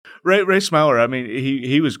Ray Smiler, I mean,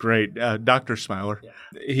 he was great. Dr. Smiler. Yeah.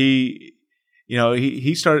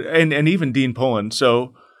 He started, and even Dean Pullen.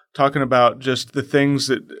 So talking about just the things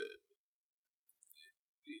that,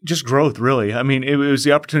 just growth, really. I mean, it was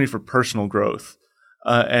the opportunity for personal growth,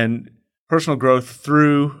 and personal growth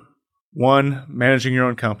through, one, managing your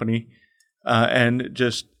own company, and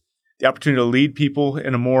just the opportunity to lead people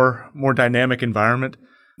in a more dynamic environment.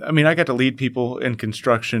 I mean, I got to lead people in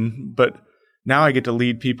construction, but now I get to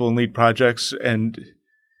lead people and lead projects, and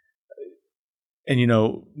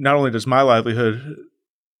not only does my livelihood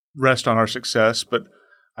rest on our success, but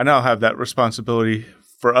I now have that responsibility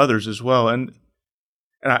for others as well. And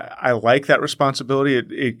I like that responsibility.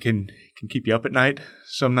 It can keep you up at night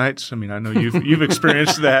some nights. I mean, I know you've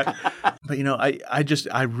experienced that, but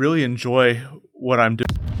I really enjoy what I'm doing.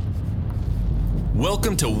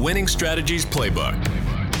 Welcome to Winning Strategies Playbook,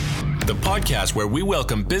 the podcast where we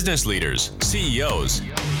welcome business leaders, CEOs,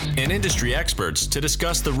 and industry experts to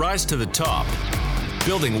discuss the rise to the top,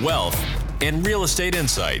 building wealth, and real estate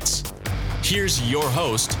insights. Here's your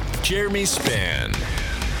host, Jeremy Spann.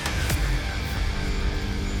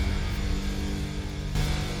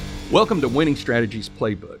 Welcome to Winning Strategies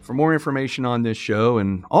Playbook. For more information on this show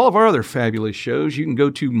and all of our other fabulous shows, you can go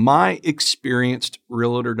to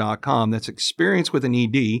myexperiencedrealtor.com. That's experience with an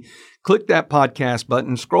ED. Click that podcast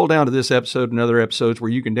button, scroll down to this episode and other episodes where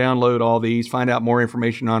you can download all these, find out more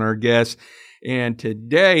information on our guests. And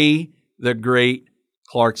today, the great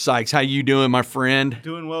Clark Sykes. How you doing, my friend?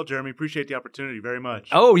 Doing well, Jeremy. Appreciate the opportunity very much.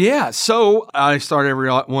 Oh, yeah. So I start every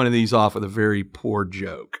one of these off with a very poor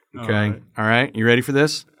joke. Okay. All right. You ready for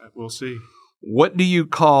this? We'll see. What do you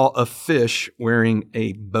call a fish wearing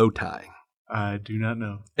a bow tie? I do not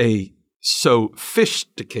know. A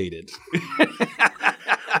sophisticated.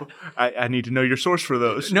 I need to know your source for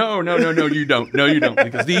those. No, you don't. No, you don't,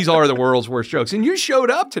 because these are the world's worst jokes. And you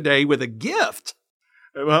showed up today with a gift.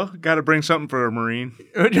 Well, got to bring something for a Marine.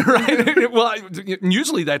 Right. Well,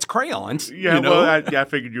 usually that's crayons. Yeah, well, I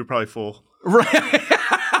figured you were probably full.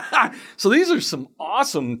 Right. So these are some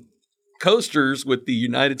awesome coasters with the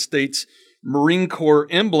United States Marine Corps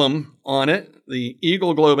emblem on it, the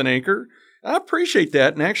Eagle, Globe, and Anchor. I appreciate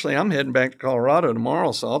that. And actually, I'm heading back to Colorado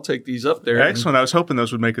tomorrow, so I'll take these up there. Excellent. I was hoping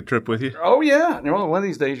those would make a trip with you. Oh, yeah. Well, one of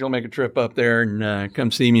these days, you'll make a trip up there and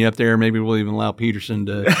come see me up there. Maybe we'll even allow Peterson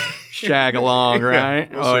to shag along, right?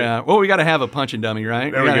 Yeah. Well, we got to have a punching dummy,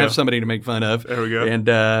 right? We got to have somebody to make fun of. There we go. And,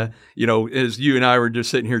 as you and I were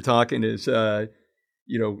just sitting here talking,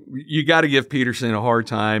 you got to give Peterson a hard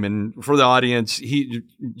time. And for the audience,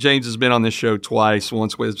 James has been on this show twice,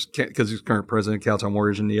 once because he's current president of Cowtown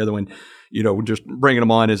Warriors, and the other one, just bringing him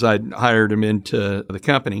on as I hired him into the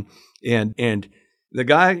company. And the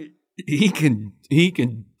guy, he can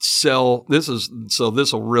sell, this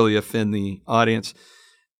will really offend the audience.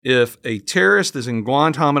 If a terrorist is in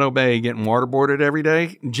Guantanamo Bay getting waterboarded every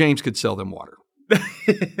day, James could sell them water.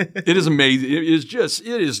 It is amazing. It is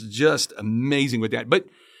just amazing with that.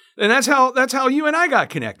 And that's how you and I got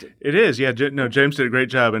connected. It is, yeah. No, James did a great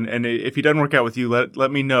job. And if he doesn't work out with you,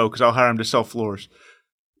 let me know, because I'll hire him to sell floors.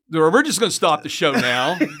 We're just going to stop the show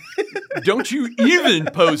now. Don't you even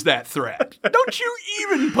pose that threat.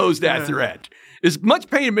 As much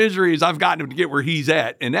pain and misery as I've gotten him to get where he's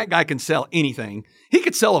at, and that guy can sell anything. He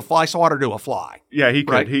could sell a fly swatter to a fly. Yeah, he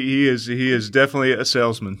could. Right? He is definitely a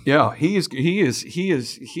salesman. Yeah, he is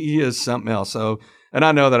something else. So, and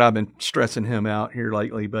I know that I've been stressing him out here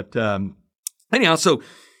lately, but anyhow, so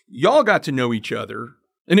y'all got to know each other,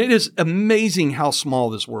 and it is amazing how small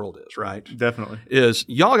this world is, right? Definitely.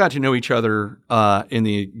 Y'all got to know each other in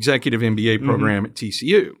the executive MBA program at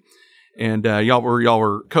TCU. And y'all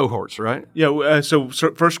were cohorts, right? Yeah. So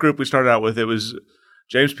first group we started out with, it was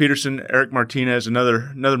James Peterson, Eric Martinez,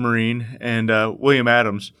 another Marine, and William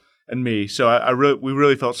Adams, and me. So we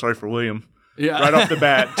really felt sorry for William. Yeah. Right off the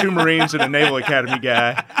bat, 2 Marines and a Naval Academy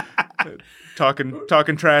guy,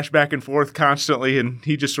 talking trash back and forth constantly, and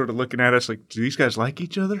he just sort of looking at us like, do these guys like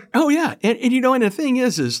each other? Oh, yeah. And the thing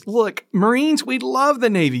is look, Marines, we love the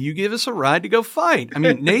Navy. You give us a ride to go fight. I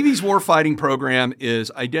mean, Navy's warfighting program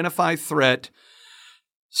is identify threat,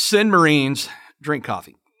 send Marines, drink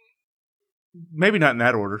coffee. Maybe not in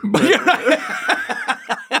that order.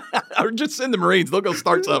 Or just send the Marines. They'll go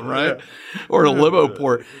start something, right? Yeah. Or a limo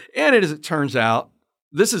port. And as it turns out,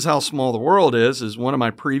 this is how small the world is one of my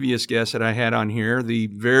previous guests that I had on here, the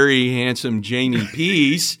very handsome Jamie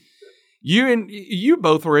Pease. You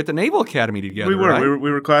both were at the Naval Academy together, We were. Right?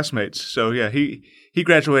 We were classmates. So, yeah, he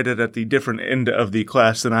graduated at the different end of the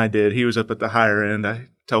class than I did. He was up at the higher end. I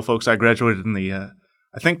tell folks I graduated in the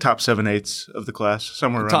I think top 7/8 of the class,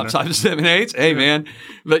 somewhere around Top there. 5 7/8. Hey, man.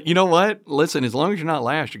 But you know what? Listen, as long as you're not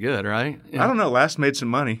last, you're good, right? Yeah. I don't know. Last made some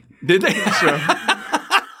money. Did they? So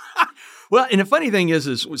Well, and the funny thing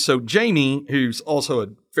is so Jamie, who's also a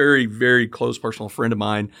very, very close personal friend of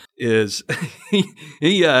mine, is he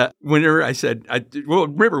whenever I said,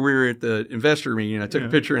 remember we were at the investor meeting, I took a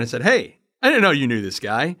picture and I said, hey, I didn't know you knew this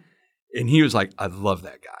guy. And he was like, I love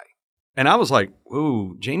that guy. And I was like,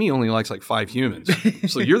 whoa, Jamie only likes like 5 humans.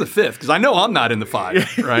 So you're the 5th, because I know I'm not in the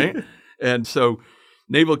 5, right? And so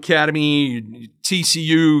Naval Academy,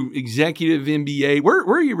 TCU, executive MBA. Where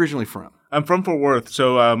are you originally from? I'm from Fort Worth.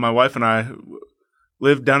 So my wife and I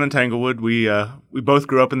lived down in Tanglewood. We both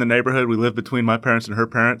grew up in the neighborhood. We lived between my parents and her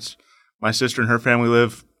parents. My sister and her family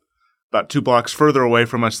live about 2 blocks further away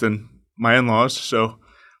from us than my in-laws. So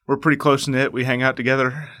we're pretty close knit. We hang out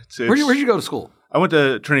together. Where'd you go to school? I went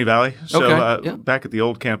to Trinity Valley, so Okay, back at the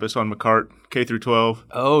old campus on McCart, K through 12.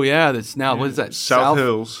 Oh, yeah. That's now, what is that? South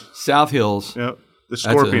Hills. South Hills. Yep. The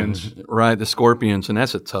Scorpions. Right, the Scorpions. And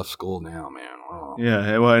that's a tough school now, man. Oh.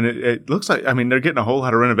 Yeah, well, and it looks like, I mean, they're getting a whole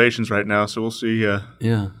lot of renovations right now, so we'll see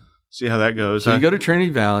see how that goes. So you go to Trinity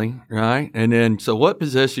Valley, right? And then, so what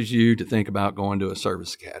possesses you to think about going to a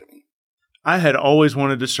service academy? I had always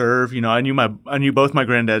wanted to serve. You know, I knew both my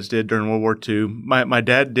granddads did during World War II. My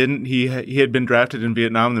dad didn't. He had been drafted in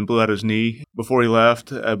Vietnam and then blew out his knee before he left.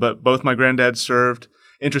 But both my granddads served.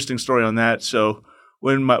 Interesting story on that. So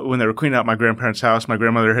when they were cleaning out my grandparents' house, my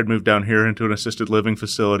grandmother had moved down here into an assisted living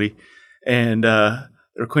facility, and they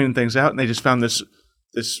were cleaning things out, and they just found this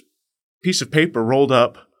piece of paper rolled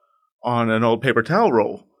up on an old paper towel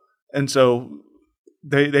roll, and so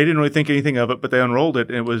they didn't really think anything of it, but they unrolled it,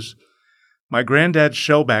 and it was my granddad's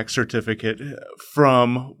shellback certificate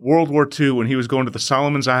from World War II when he was going to the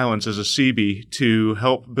Solomons Islands as a Seabee to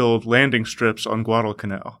help build landing strips on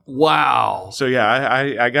Guadalcanal. Wow. So yeah,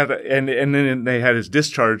 I got it. And then they had his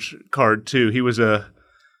discharge card too. He was I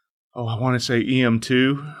want to say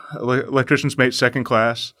EM2, electrician's mate 2nd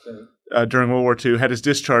class, during World War II. Had his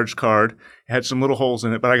discharge card, had some little holes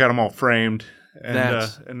in it, but I got them all framed.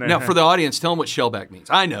 And now, for the audience, tell them what shellback means.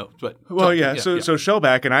 I know, but so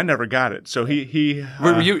shellback, and I never got it. So he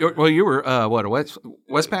were you? Well, you were what, a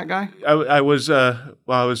Westpac guy? I was I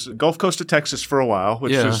was Gulf Coast of Texas for a while,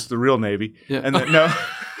 which is the real Navy, and then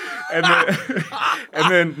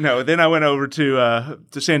then I went over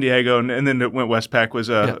to San Diego, and then it went Westpac, was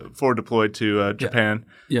forward deployed to Japan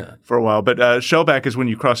for a while. But shellback is when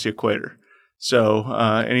you cross the equator. So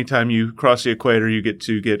anytime you cross the equator, you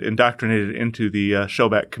get indoctrinated into the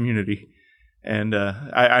shellback community. And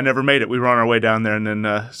I never made it. We were on our way down there, and then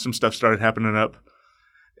some stuff started happening up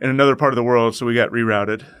in another part of the world, so we got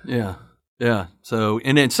rerouted. Yeah. So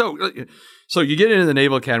you get into the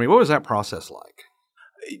Naval Academy. What was that process like?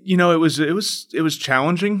 You know, it was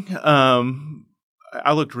challenging.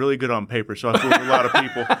 I looked really good on paper, so I fooled a lot of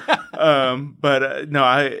people. But no,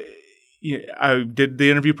 I did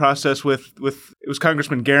the interview process with it was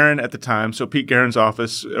Congressman Guerin at the time, so Pete Guerin's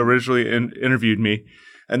office originally interviewed me,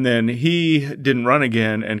 and then he didn't run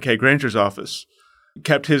again, and Kay Granger's office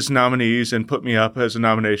kept his nominees and put me up as a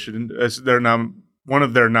nomination as one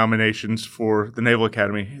of their nominations for the Naval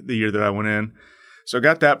Academy the year that I went in. So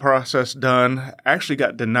got that process done. Actually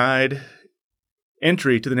got denied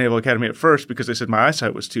entry to the Naval Academy at first because they said my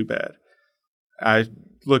eyesight was too bad. I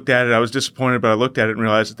looked at it. I was disappointed, but I looked at it and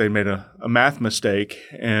realized that they made a math mistake.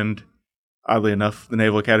 And oddly enough, the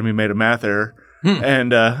Naval Academy made a math error.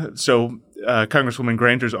 And so Congresswoman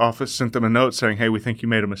Granger's office sent them a note saying, hey, we think you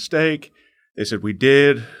made a mistake. They said, we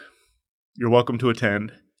did. You're welcome to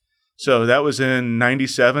attend. So that was in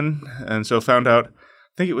 97. And so found out, I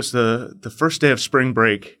think it was the first day of spring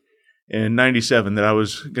break in 97 that I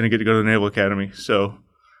was going to get to go to the Naval Academy. So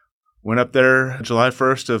went up there July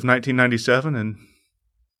 1st of 1997, and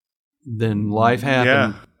then life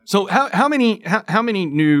happened. Yeah. So how many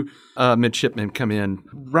new midshipmen come in?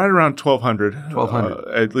 Right around 1,200.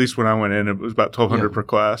 1,200. At least when I went in, it was about 1,200 per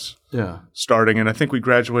class. Yeah. Starting, and I think we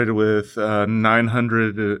graduated with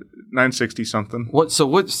 960 something.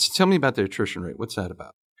 Tell me about the attrition rate. What's that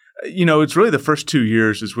about? You know, it's really the first 2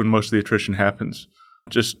 years is when most of the attrition happens.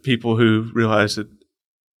 Just people who realize that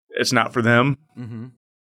it's not for them. Mm-hmm.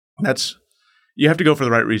 You have to go for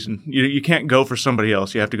the right reason. You can't go for somebody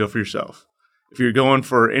else. You have to go for yourself. If you're going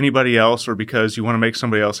for anybody else or because you want to make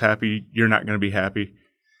somebody else happy, you're not going to be happy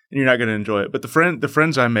and you're not going to enjoy it. But the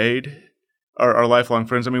friends I made are lifelong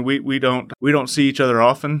friends. I mean, we don't see each other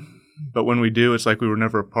often, but when we do, it's like we were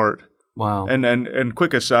never apart. Wow. And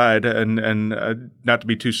quick aside, and not to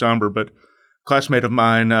be too somber, but classmate of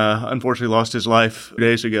mine unfortunately lost his life 2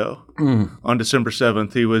 days ago on December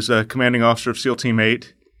 7th. He was a commanding officer of SEAL Team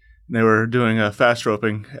 8. And they were doing a fast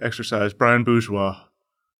roping exercise. Brian Bourgeois,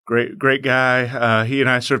 great guy. He and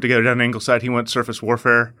I served together down in Ingleside. He went surface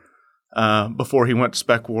warfare before he went to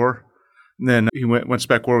Spec War. And then he went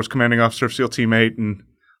Spec War, was commanding officer of SEAL Team 8, and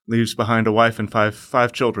leaves behind a wife and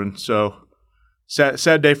five children. So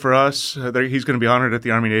sad day for us. He's going to be honored at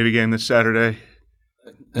the Army-Navy game this Saturday.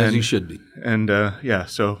 As he should be. And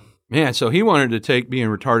so. Man, so he wanted to take being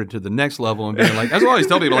retarded to the next level and being like, that's what I always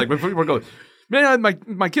tell people, like, when people go, man,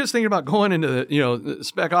 my kid's thinking about going into the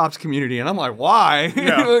Spec Ops community, and I'm like, why?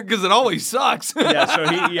 Because it always sucks. So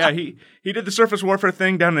he did the surface warfare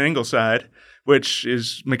thing down in Ingleside, which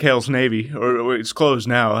is McHale's Navy, or it's closed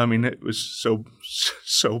now. I mean, it was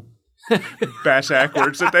so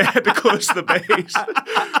bass-ackwards that they had to close the base.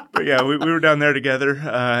 But yeah, we were down there together,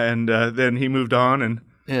 and then he moved on and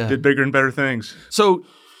did bigger and better things. So,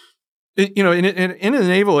 in the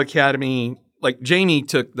Naval Academy, like Jamie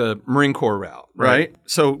took the Marine Corps route, right?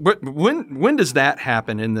 So when does that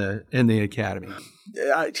happen in the academy?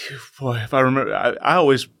 If I remember, I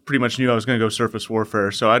always pretty much knew I was going to go surface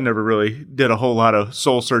warfare, so I never really did a whole lot of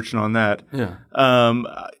soul searching on that. Yeah.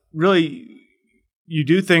 Really, you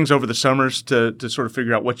do things over the summers to sort of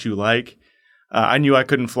figure out what you like. I knew I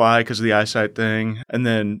couldn't fly because of the eyesight thing, and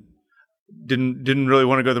then didn't really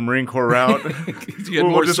want to go the Marine Corps route.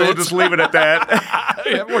 We'll just leave it at that.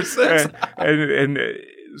 You have more sense. And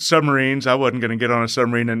submarines, I wasn't going to get on a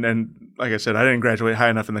submarine, and like I said, I didn't graduate high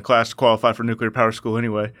enough in the class to qualify for nuclear power school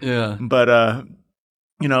anyway. Yeah. But I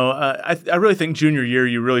really think junior year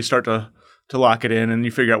you really start to lock it in, and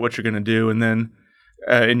you figure out what you're going to do, and then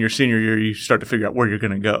in your senior year you start to figure out where you're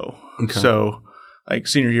going to go. Okay. So, like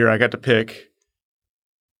senior year, I got to pick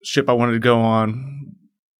ship I wanted to go on,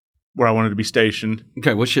 where I wanted to be stationed.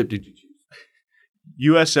 Okay, what ship did you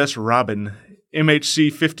choose? USS Robin,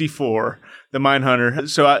 MHC 54, the mine hunter.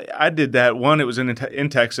 So I did that. One, it was in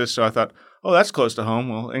Texas, so I thought, oh, that's close to home.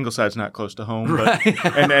 Well, Ingleside's not close to home, but,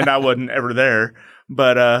 and I wasn't ever there.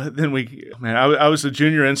 But then I was the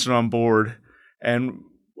junior ensign on board, and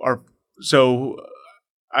so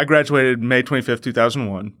I graduated May 25th,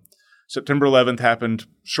 2001. September 11th happened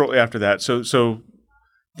shortly after that. So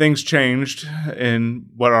things changed in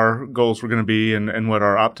what our goals were going to be and what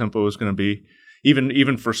our op tempo was going to be.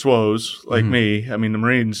 Even for SWOs like me, I mean, the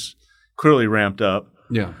Marines clearly ramped up.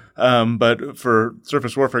 Yeah. But for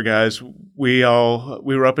surface warfare guys, we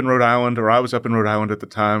were up in Rhode Island, or I was up in Rhode Island at the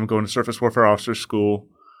time, going to surface warfare officer school.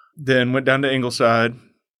 Then went down to Ingleside,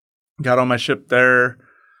 got on my ship there.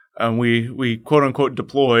 We quote unquote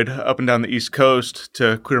deployed up and down the East Coast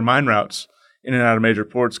to clear mine routes in and out of major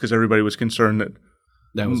ports because everybody was concerned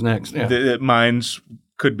that was next. Yeah. That mines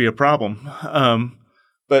could be a problem.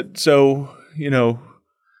 But so,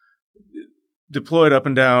 deployed up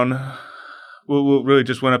and down. We really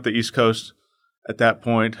just went up the East Coast at that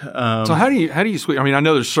point. So how do you sweep? I mean, I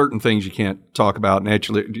know there's certain things you can't talk about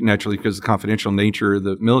naturally because of the confidential nature of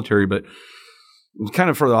the military, but kind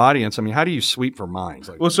of for the audience, I mean, how do you sweep for mines?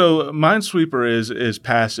 So Minesweeper is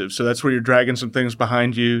passive. So that's where you're dragging some things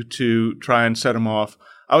behind you to try and set them off.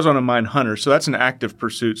 I was on a mine hunter, so that's an active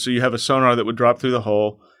pursuit. So you have a sonar that would drop through the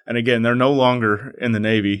hull. And again, they're no longer in the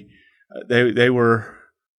Navy. They were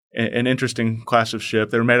an interesting class of ship.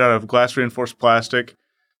 They were made out of glass reinforced plastic.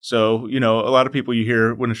 So, a lot of people you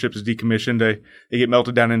hear when a ship is decommissioned, they get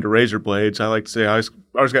melted down into razor blades. I like to say I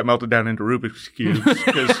always got melted down into Rubik's Cubes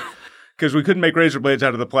because we couldn't make razor blades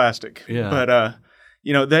out of the plastic. Yeah. But,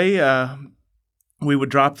 we would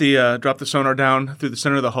drop the sonar down through the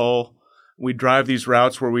center of the hull. We'd drive these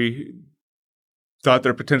routes where we thought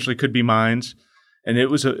there potentially could be mines. And it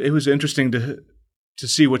was interesting to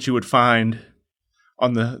see what you would find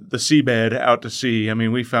on the seabed out to sea. I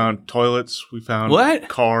mean, we found toilets, we found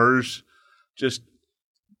cars, just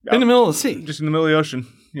in the middle of the sea, just in the middle of the ocean.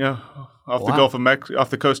 Yeah, off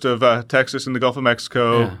the coast of Texas and the Gulf of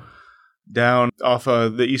Mexico, down off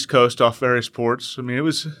the East Coast, off various ports. I mean, it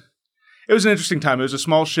was an interesting time. It was a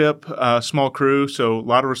small ship, small crew, so a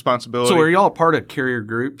lot of responsibility. So, were y'all part of carrier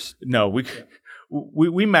groups? No, we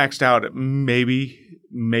maxed out at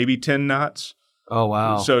maybe 10 knots. Oh,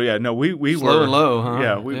 wow. So, yeah, no, we were slow and low, huh?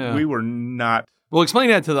 Yeah, we were not. Well, explain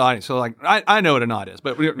that to the audience. So, like, I know what a knot is,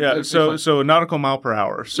 but so a nautical mile per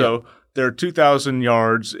hour. So there are 2,000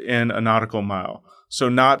 yards in a nautical mile. So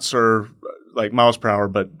knots are like miles per hour,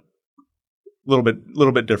 but a little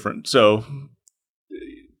bit different. So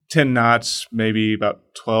 10 knots, maybe about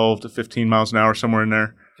 12 to 15 miles an hour, somewhere in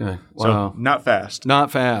there. Okay. Wow. So not fast.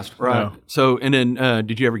 Not fast, right. No. So, and then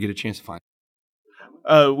did you ever get a chance to find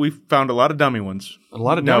We found a lot of dummy ones. A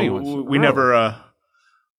lot of dummy ones. We never.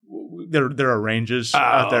 There are ranges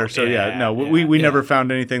out there, so we never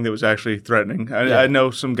found anything that was actually threatening. I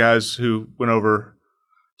know some guys who went over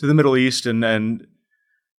to the Middle East and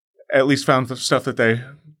at least found the stuff that they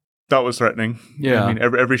thought was threatening. Yeah, I mean,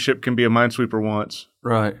 every ship can be a minesweeper once.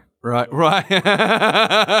 Right. Right.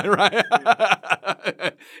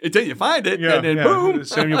 Until you find it, and then boom.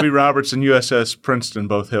 Samuel B. Roberts and USS Princeton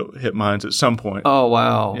both hit mines at some point. Oh,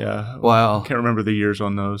 wow. Yeah. Wow. I can't remember the years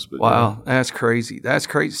on those. But wow. That's crazy. That's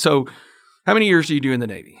crazy. So how many years do you do in the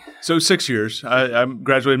Navy? So 6 years. I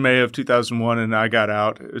graduated May of 2001, and I got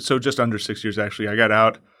out. So just under 6 years, actually. I got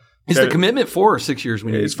out. Is the commitment 4 or 6 years?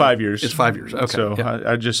 It's 5 years. It's 5 years. Okay. So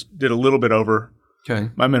I just did a little bit over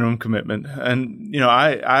my minimum commitment. And,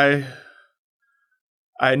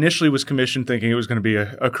 I initially was commissioned thinking it was going to be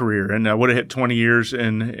a career, and I would have hit 20 years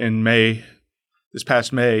in May, this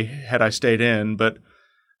past May, had I stayed in. But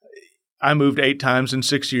I moved 8 times in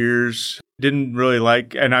 6 years, didn't really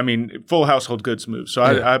like, and I mean, full household goods moves. So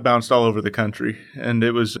I bounced all over the country, and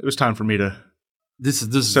it was time for me to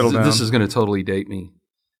settle down. This is going to totally date me.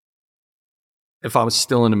 If I was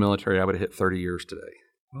still in the military, I would have hit 30 years today.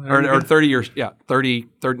 Or 30 years, 30,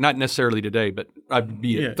 not necessarily today, but I'd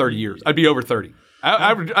be at 30 years. I'd be over 30.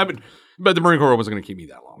 I would, but the Marine Corps wasn't going to keep me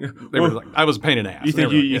that long. They were like, I was a pain in the ass.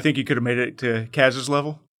 You think you could have made it to Kaz's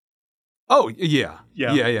level? Oh, yeah.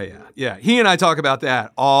 He and I talk about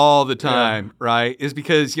that all the time, right? Is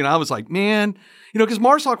because, I was like, man, because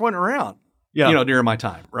MARSOC wasn't around, during my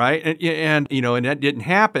time, right? And that didn't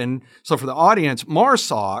happen. So for the audience,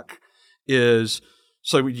 MARSOC is,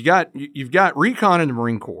 so you've got recon in the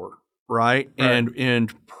Marine Corps, right?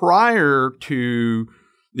 And prior to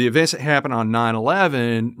the events that happened on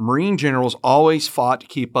 9/11, Marine generals always fought to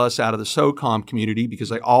keep us out of the SOCOM community because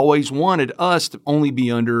they always wanted us to only be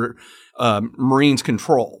under Marines'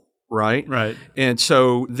 control, right? Right. And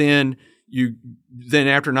so then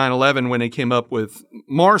after 9/11, when they came up with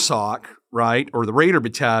MARSOC, right, or the Raider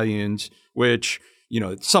battalions, which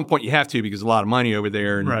at some point you have to because a lot of money over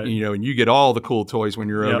there, and and you get all the cool toys when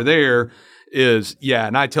you're over there.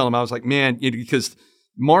 And I tell them, I was like, man, because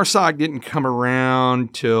MARSOC didn't come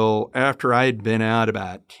around till after I had been out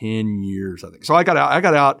about 10 years, I think. So I got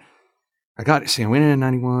out. I went in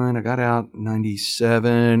 91, I got out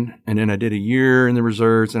 97, and then I did a year in the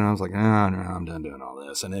reserves, and I was like, no, I'm done doing all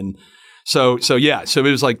this. And then, so it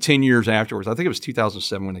was like 10 years afterwards. I think it was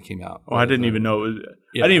 2007 when it came out. Oh, I didn't even know it was,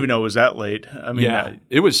 I didn't even know it was that late. I mean,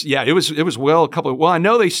 it was I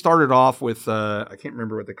know they started off with, I can't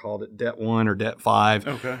remember what they called it, Det 1 or Det 5.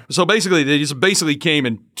 Okay. So basically, they just came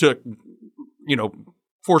and took,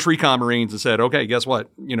 Force Recon Marines and said, okay, guess what?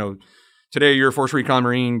 Today you're a Force Recon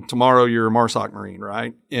Marine, tomorrow you're a MARSOC Marine,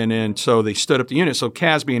 right? And then so they stood up the unit. So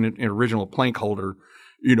Kaz being an original plank holder,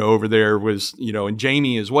 over there was, and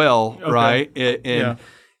Jamie as well, right? And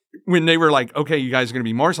when they were like, okay, you guys are going to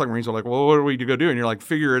be MARSOC Marines, they're like, well, what are we to go do? And you're like,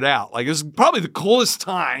 figure it out. Like, this is probably the coolest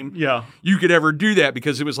time you could ever do that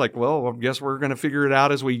because it was like, well, I guess we're going to figure it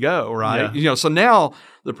out as we go, right? Yeah. So now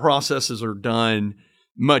the processes are done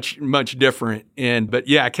much, much different. But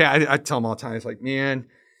I tell them all the time, it's like, man,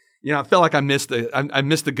 I felt like I missed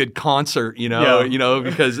a good concert,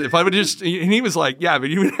 because if I would just, and he was like, yeah,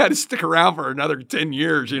 but you would have to stick around for another 10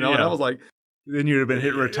 years, and I was like, then you'd have been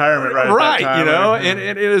hitting retirement right at that time.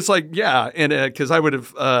 And it's like, because I would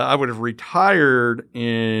have retired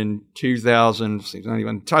in 2000,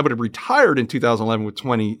 I would have retired in 2011 with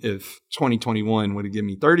 20, if 2021 would have given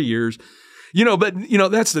me 30 years. But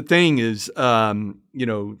that's the thing is,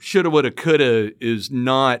 shoulda, woulda, coulda is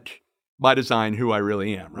not by design who I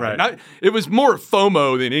really am, right? It was more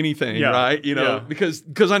FOMO than anything, right?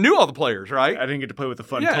 Because I knew all the players, right? I didn't get to play with the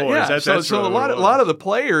fun toys. That's so really a lot of the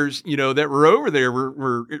players, that were over there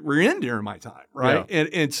were in during my time, right? Yeah.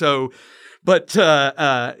 And so, but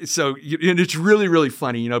and it's really, really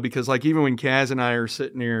funny, because like even when Kaz and I are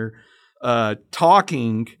sitting there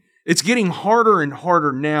talking, it's getting harder and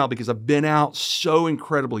harder now because I've been out so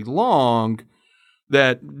incredibly long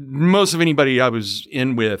that most of anybody I was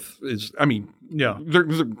in with is, they're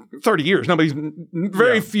 30 years.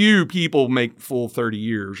 Very few people make full 30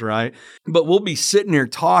 years, right? But we'll be sitting there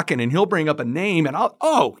talking and he'll bring up a name and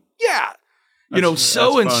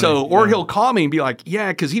so-and-so, or he'll call me and be like,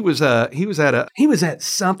 because he was at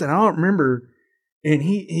something, I don't remember. And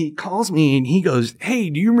he calls me and he goes, hey,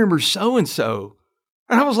 do you remember so-and-so?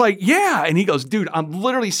 And I was like, yeah. And he goes, dude, I'm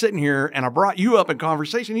literally sitting here and I brought you up in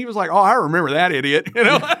conversation. He was like, oh, I remember that idiot.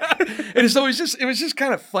 And so it was just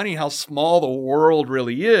kind of funny how small the world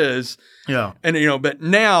really is. Yeah. And, but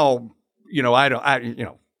now, I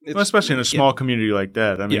don't, especially in a small community like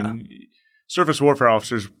that. I mean, surface warfare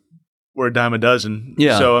officers were a dime a dozen.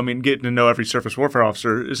 Yeah. So I mean, getting to know every surface warfare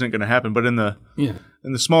officer isn't going to happen. But in the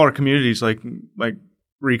smaller communities like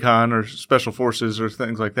recon or special forces or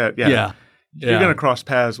things like that, you're going to cross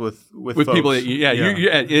paths with folks. People that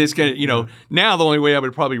it's going to now the only way I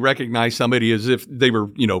would probably recognize somebody is if they were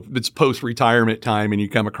it's post retirement time and you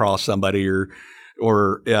come across somebody or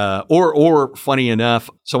funny enough.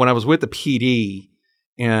 So when I was with the PD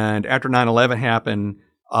and after 9/11 happened.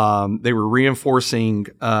 They were reinforcing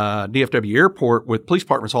DFW Airport with police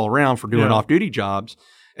departments all around for doing off-duty jobs.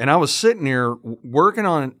 And I was sitting there working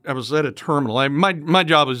on – I was at a terminal. My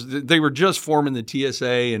job was – they were just forming the TSA.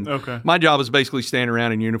 And my job was basically standing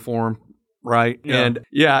around in uniform, right?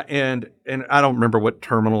 Yeah. And I don't remember what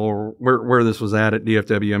terminal or where this was at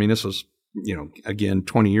DFW. I mean, this was, again,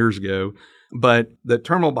 20 years ago. But the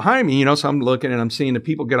terminal behind me, so I'm looking and I'm seeing the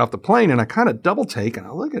people get off the plane. And I kind of double take and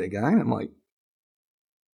I look at a guy and I'm like,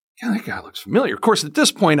 yeah, that guy looks familiar. Of course, at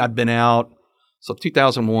this point, I'd been out. So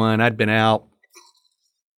 2001, I'd been out,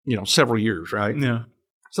 several years, right? Yeah.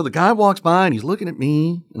 So the guy walks by and he's looking at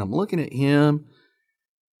me and I'm looking at him.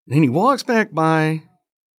 And then he walks back by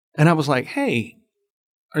and I was like, hey,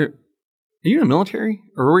 are you in the military?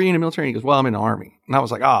 Or were you in the military? And he goes, well, I'm in the Army. And I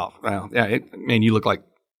was like, oh, well, yeah, man, you look like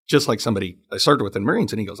just like somebody I started with in the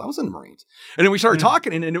Marines. And he goes, I was in the Marines. And then we started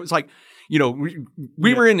talking and it was like,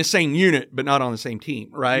 we were in the same unit, but not on the same team,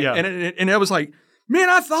 right? Yeah. And I was like, man,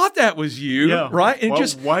 I thought that was you, right? And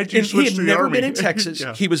why'd you switch to the Army? He had never been in Texas.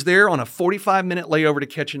 He was there on a 45-minute layover to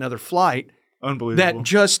catch another flight. Unbelievable.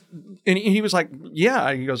 And he was like,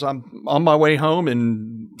 yeah. He goes, I'm on my way home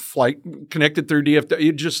and flight connected through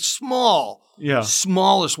DFW. Just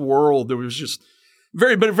smallest world. There was just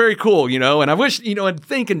very cool, And I wish, and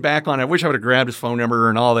thinking back on it, I wish I would have grabbed his phone number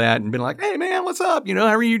and all that and been like, hey, man, what's up? How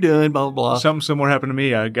are you doing? Blah, blah, blah. Something similar happened to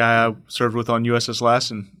me. A guy I served with on USS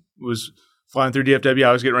Lassen was flying through DFW.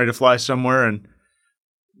 I was getting ready to fly somewhere and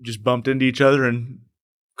just bumped into each other and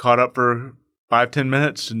caught up for 5-10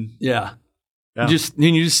 minutes. And you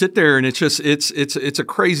just sit there and it's a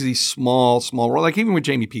crazy small world. Like even with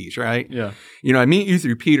Jamie Pease, right? Yeah. I meet you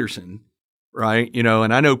through Peterson. Right.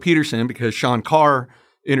 And I know Peterson because Sean Carr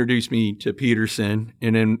introduced me to Peterson.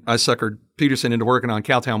 And then I suckered Peterson into working on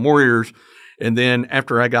Cowtown Warriors. And then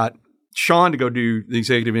after I got Sean to go do the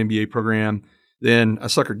executive MBA program, then I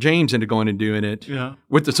suckered James into going and doing it. Yeah.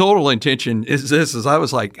 With the total intention is I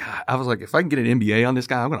was like, if I can get an MBA on this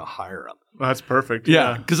guy, I'm going to hire him. Well, that's perfect.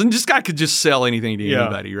 Yeah. Because this guy could just sell anything to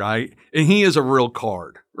anybody. Right. And he is a real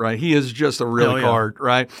card. Right. He is just a real card.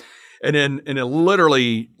 Right. And then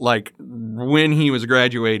literally, like, when he was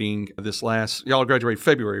graduating y'all graduated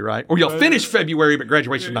February, right? Or y'all finished February, but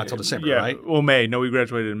graduation's not till December, right? Well, May. No, we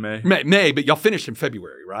graduated in May. May, but y'all finished in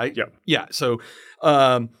February, right? Yeah. Yeah. So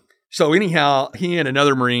anyhow, he and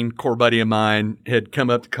another Marine Corps buddy of mine had come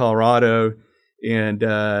up to Colorado and,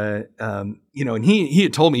 and he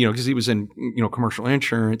had told me, because he was in, commercial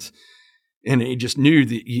insurance. And he just knew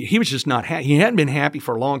that he was just not happy. He hadn't been happy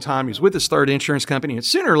for a long time. He was with his third insurance company. And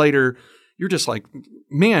sooner or later, you're just like,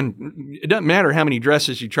 man, it doesn't matter how many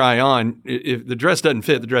dresses you try on. If the dress doesn't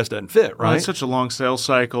fit, the dress doesn't fit, right? Well, it's such a long sales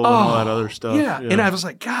cycle and all that other stuff. Yeah. And I was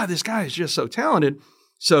like, God, this guy is just so talented.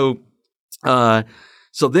 So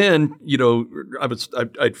then,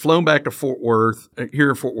 I'd flown back to here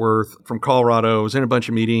in Fort Worth from Colorado. I was in a bunch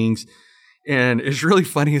of meetings. And it's really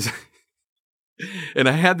funny and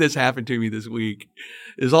I had this happen to me this week,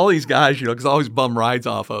 is all these guys, because I always bum rides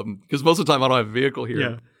off of them, because most of the time I don't have a vehicle here.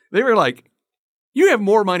 Yeah. They were like, you have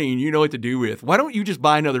more money and you know what to do with. Why don't you just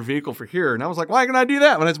buy another vehicle for here? And I was like, why can I do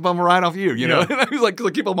that when it's bum a ride off you? And I was like, because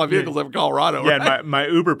I keep all my vehicles up in Colorado. Yeah, right? my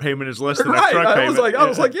Uber payment is less than a truck payment. I was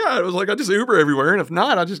like, I just Uber everywhere. And if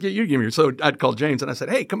not, I'll just get you to give me. So I'd call James and I said,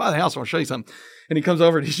 hey, come by the house. I want to show you something. And he comes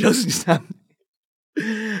over and he shows me something.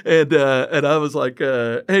 And I was like,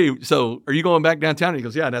 hey, so are you going back downtown? And he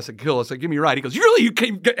goes, yeah. And I said, cool. I said, give me a ride. He goes, really? You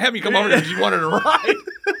came have me come over because you wanted a ride?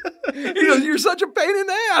 He goes, you're such a pain in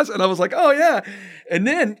the ass. And I was like, oh, yeah. And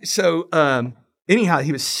then, so anyhow,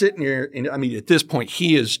 he was sitting there. And I mean, at this point,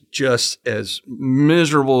 he is just as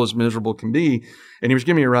miserable can be. And he was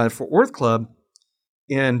giving me a ride at Fort Worth Club.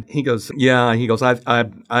 And he goes, yeah. He goes,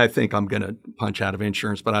 I think I'm going to punch out of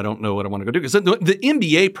insurance, but I don't know what I want to go do. Because the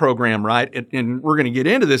MBA program, right, and we're going to get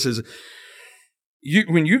into this, is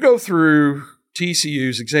when you go through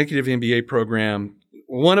TCU's executive MBA program,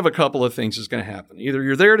 one of a couple of things is going to happen. Either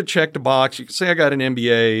you're there to check the box, you can say I got an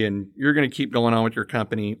MBA, and you're going to keep going on with your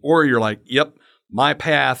company, or you're like, yep, my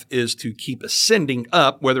path is to keep ascending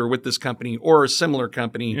up, whether with this company or a similar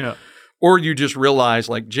company. Yeah. Or you just realize,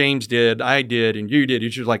 like James did, I did, and you did.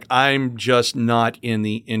 It's just like, I'm just not in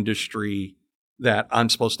the industry that I'm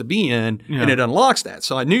supposed to be in, and it unlocks that.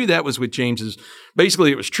 So I knew that was with James's.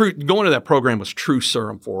 Basically, it was true. Going to that program was true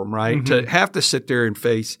serum for him, right? To have to sit there and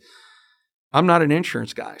face, I'm not an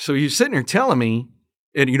insurance guy. So he's sitting there telling me,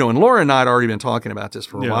 and and Laura and I had already been talking about this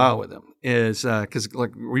for a while with him, is because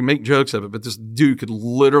like we make jokes of it, but this dude could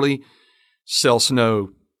literally sell snow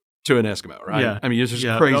to an Eskimo, right? Yeah. I mean, it's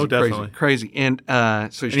just crazy. And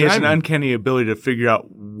so he has an uncanny ability to figure out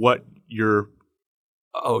what your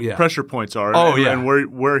pressure points are and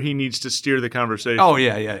where he needs to steer the conversation. Oh,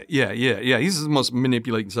 yeah. He's the most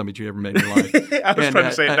manipulating somebody you ever met in your life. I was trying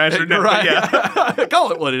to say it nicer than right? Yeah.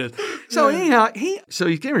 Call it what it is. So anyhow, he's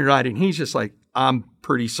getting me right, and he's just like, I'm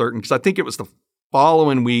pretty certain, because I think it was the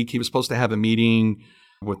following week he was supposed to have a meeting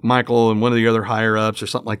with Michael and one of the other higher ups or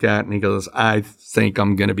something like that. And he goes, I think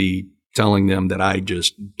I'm going to be telling them that I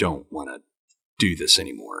just don't want to do this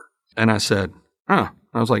anymore. And I said, I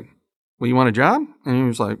was like, well, you want a job? And he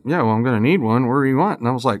was like, yeah, well, I'm going to need one. Where do you want? And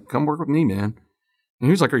I was like, come work with me, man. And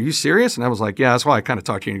he was like, are you serious? And I was like, yeah, that's why I kind of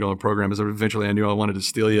talked to you into going to the program, is eventually I knew I wanted to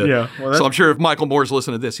steal you. Yeah. Well, so I'm sure if Michael Moore's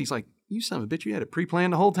listening to this, he's like, you son of a bitch, you had it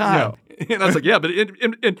pre-planned the whole time. Yeah. And I was like, yeah, but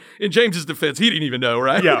in James's defense, he didn't even know,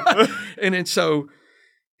 right? Yeah. And then so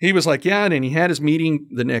he was like, yeah, and then he had his meeting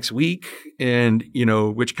the next week, and,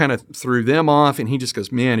 which kind of threw them off. And he just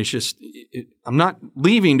goes, man, it's just, I'm not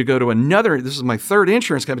leaving to go to another, this is my third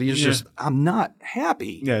insurance company. It's just, I'm not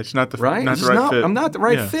happy. Yeah, it's not the right fit. I'm not the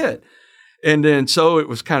right fit. And then so it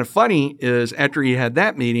was kind of funny is after he had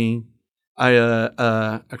that meeting,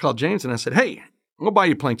 I called James and I said, hey, I'm going to buy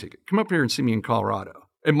you a plane ticket. Come up here and see me in Colorado.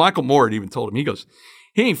 And Michael Moore had even told him, he goes,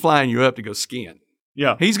 he ain't flying you up to go skiing.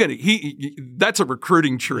 Yeah. That's a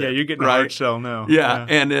recruiting trip. Yeah, you're getting right? a hard sell now. Yeah.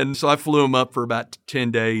 And then so I flew him up for about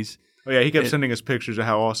 10 days. Oh, yeah, he kept sending us pictures of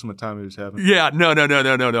how awesome a time he was having. Yeah, no.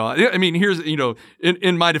 I mean, here's,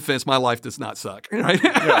 in my defense, my life does not suck, right?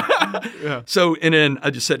 Yeah. So, and then I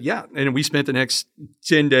just said, yeah. And we spent the next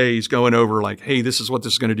 10 days going over like, hey, this is what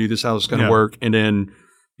this is going to do. This is how it's going to work. And then,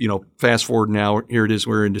 fast forward now, here it is,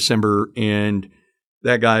 we're in December, and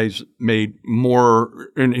that guy's made more,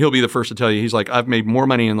 and he'll be the first to tell you, he's like, I've made more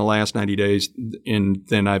money in the last 90 days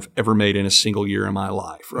than I've ever made in a single year in my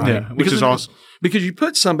life, right? Yeah, which is awesome. Because you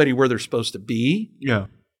put somebody where they're supposed to be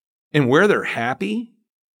and where they're happy,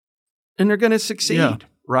 and they're going to succeed,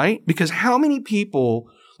 right? Because how many people,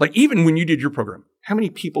 like even when you did your program, how many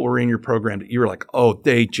people were in your program that you were like, oh,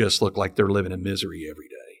 they just look like they're living in misery every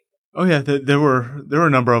day? Oh yeah, there were a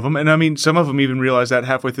number of them, and I mean, some of them even realized that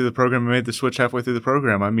halfway through the program and made the switch halfway through the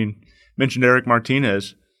program. I mean, mentioned Eric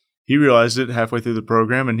Martinez, he realized it halfway through the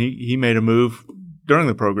program, and he made a move during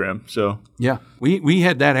the program. So yeah, we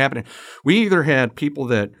had that happening. We either had people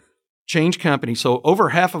that changed companies. So over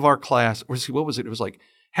half of our class, what was it? It was like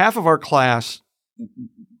half of our class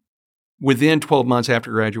within 12 months after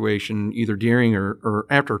graduation, either during or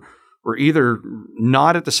after, were either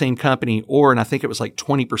not at the same company, and I think it was like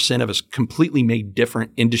 20% of us completely made different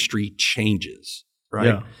industry changes, right?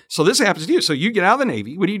 Yeah. So this happens to you. So you get out of the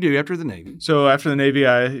Navy. What do you do after the Navy? So after the Navy,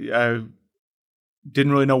 I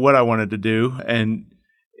didn't really know what I wanted to do, and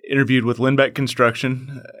interviewed with Lindbeck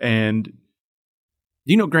Construction. And do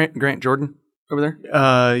you know Grant Jordan over there?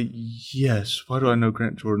 Yes. Why do I know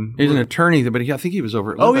Grant Jordan? He's an attorney, but I think he was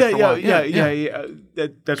over at Lindbeck for a while. Yeah.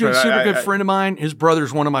 That's good, right. Super good friend of mine. His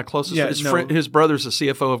brother's one of my closest. His brother's the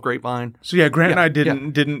CFO of Grapevine. So yeah, Grant and I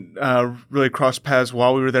didn't really cross paths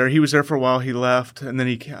while we were there. He was there for a while. He left, and then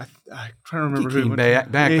I'm trying to remember who he came back,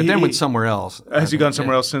 but then went somewhere else. Has he gone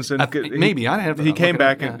somewhere else since then? Maybe I have. He came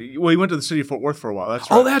back and he went to the city of Fort Worth for a while. That's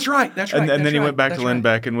right. Oh, that's right. And then he went back to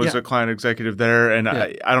Lindbeck and was a client executive there. And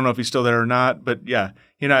I don't know if he's still there or not, but yeah,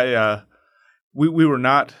 he and I we were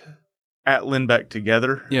not at Lindbeck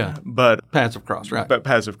together. Yeah, but paths have crossed, right? But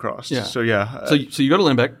paths have crossed. Yeah. So yeah. So you go to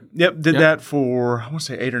Lindbeck. Yep. Did that for I want to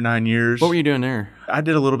say 8 or 9 years. What were you doing there? I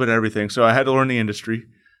did a little bit of everything. So I had to learn the industry.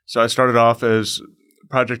 So I started off as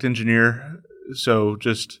project engineer. So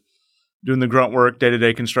just doing the grunt work,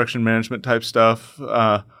 day-to-day construction management type stuff,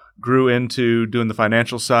 grew into doing the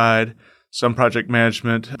financial side, some project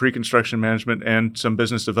management, pre-construction management, and some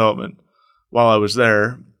business development while I was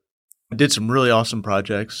there. I did some really awesome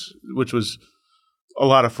projects, which was a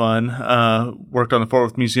lot of fun. Worked on the Fort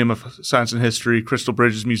Worth Museum of Science and History, Crystal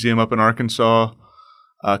Bridges Museum up in Arkansas,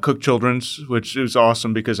 Cook Children's, which was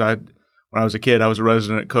awesome because when I was a kid, I was a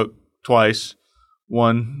resident at Cook twice.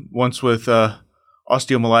 Once with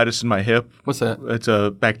osteomyelitis in my hip. What's that? It's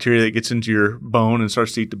a bacteria that gets into your bone and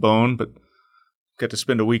starts to eat the bone, but got to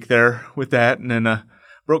spend a week there with that, and then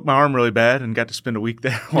broke my arm really bad and got to spend a week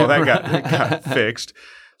there while that got fixed.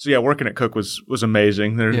 So yeah, working at Cook was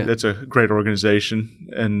amazing. That's a great organization,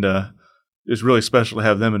 and was really special to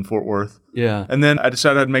have them in Fort Worth. Yeah. And then I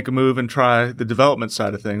decided I'd make a move and try the development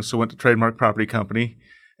side of things. So went to Trademark Property Company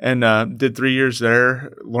and did 3 years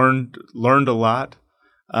there, learned a lot,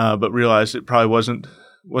 but realized it probably wasn't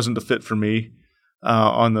the fit for me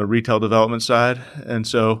on the retail development side. And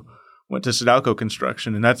so went to Sodalco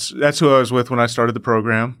Construction, and that's who I was with when I started the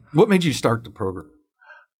program. What made you start the program?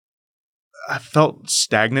 I felt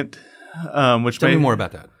stagnant. Tell me more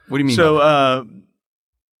about that. What do you mean? So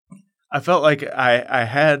I felt like I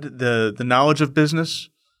had the knowledge of business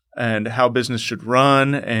and how business should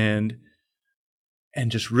run, and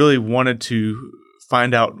just really wanted to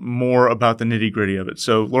find out more about the nitty-gritty of it.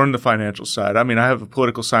 So learn the financial side. I mean, I have a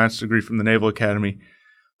political science degree from the Naval Academy.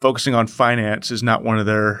 Focusing on finance is not one of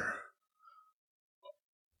their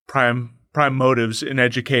prime motives in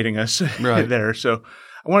educating us there. So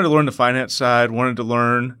I wanted to learn the finance side, wanted to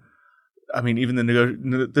learn, I mean, even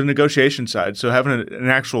the negotiation side. So having an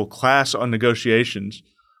actual class on negotiations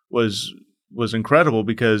was incredible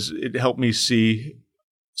because it helped me see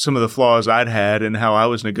some of the flaws I'd had in how I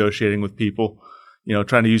was negotiating with people,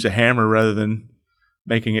 trying to use a hammer rather than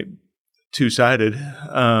making it two-sided.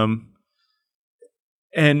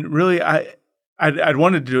 And really, I'd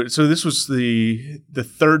wanted to do it. So this was the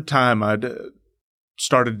third time I'd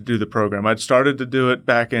started to do the program. I'd started to do it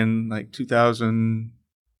back in like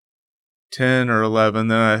 2010 or 11.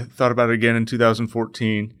 Then I thought about it again in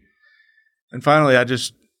 2014. And finally, I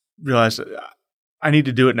just realized I need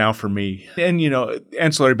to do it now for me. And,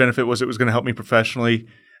 ancillary benefit was it was going to help me professionally.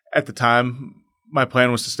 At the time, my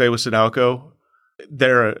plan was to stay with Sodalco.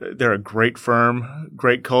 They're a great firm,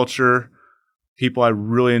 great culture, people I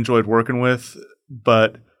really enjoyed working with.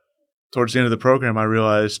 But towards the end of the program, I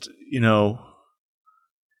realized,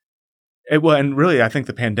 and really, I think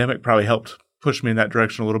the pandemic probably helped push me in that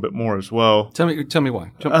direction a little bit more as well. Tell me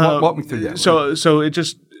why. Walk me through that. So it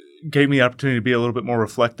just gave me the opportunity to be a little bit more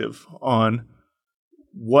reflective on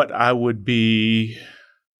what I would be,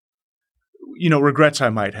 regrets I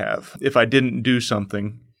might have if I didn't do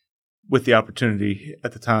something with the opportunity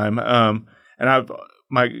at the time. And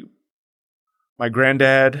my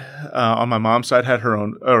granddad on my mom's side had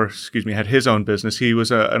his own business. He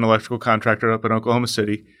was an electrical contractor up in Oklahoma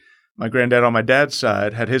City. My granddad on my dad's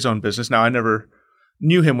side had his own business. Now, I never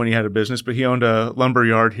knew him when he had a business, but he owned a lumber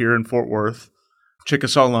yard here in Fort Worth.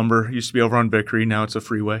 Chickasaw Lumber used to be over on Vickery. Now it's a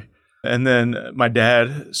freeway. And then my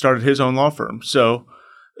dad started his own law firm. So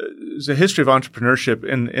there's a history of entrepreneurship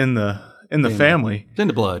in the family. It's in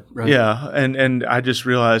the blood, right? Yeah. And I just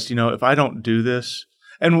realized, if I don't do this,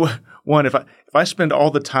 and if I spend all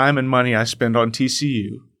the time and money I spend on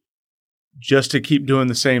TCU just to keep doing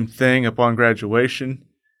the same thing upon graduation,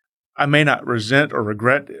 I may not resent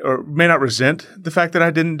the fact that I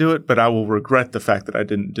didn't do it, but I will regret the fact that I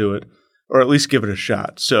didn't do it, or at least give it a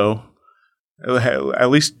shot. So at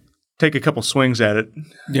least take a couple swings at it.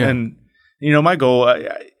 Yeah. And, my goal,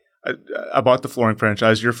 I bought the flooring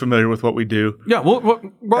franchise. You're familiar with what we do. Yeah. Well,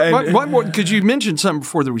 because you mentioned something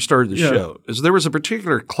before that we started the show. Is there was a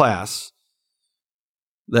particular class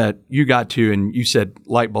that you got to and you said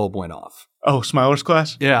light bulb went off. Oh, Smiler's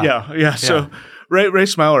class? Yeah. So Ray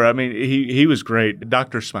Smiler, I mean, he was great.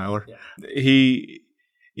 Dr. Smiler. Yeah. He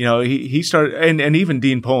started, and even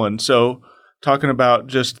Dean Pullen. So talking about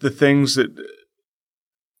just the things that,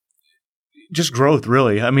 just growth,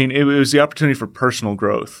 really. I mean, it was the opportunity for personal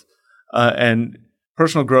growth. And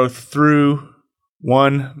personal growth through,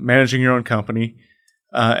 one, managing your own company,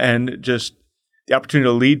 and just the opportunity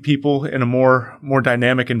to lead people in a more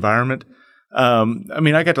dynamic environment. I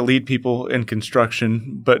mean, I got to lead people in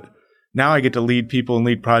construction, but now I get to lead people and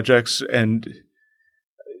lead projects. And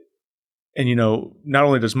not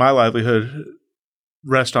only does my livelihood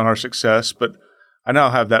rest on our success, but I now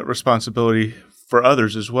have that responsibility for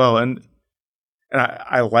others as well. And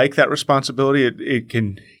I like that responsibility. It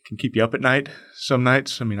can keep you up at night some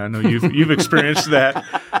nights. I mean, I know you've experienced that.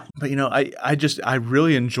 But I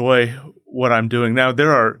really enjoy what I'm doing now.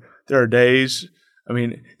 There are days. I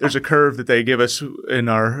mean, there's a curve that they give us in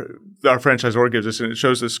our franchisor gives us, and it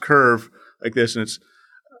shows this curve like this, and it's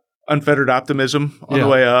unfettered optimism on the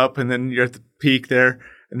way up, and then you're at the peak there,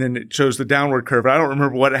 and then it shows the downward curve. I don't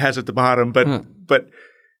remember what it has at the bottom, but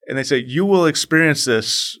and they say you will experience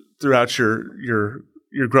this throughout your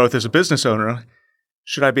growth as a business owner.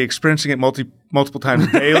 Should I be experiencing it multiple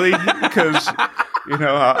times daily? Because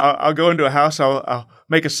I'll go into a house, I'll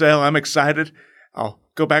make a sale, I'm excited, I'll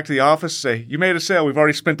go back to the office, say, "You made a sale, we've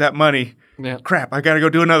already spent that money. Yeah. Crap, I got to go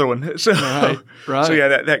do another one." So, right. So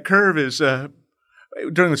that curve is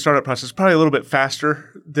during the startup process probably a little bit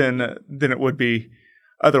faster than it would be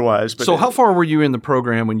otherwise. But so how far were you in the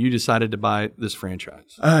program when you decided to buy this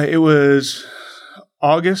franchise? It was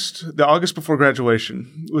August. The August before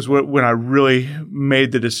graduation was when I really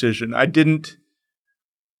made the decision. I didn't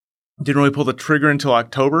really pull the trigger until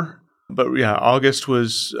October, but yeah, August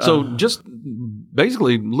was. So just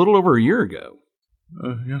basically a little over a year ago.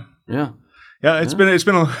 Yeah. It's been a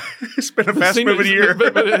fast moving year,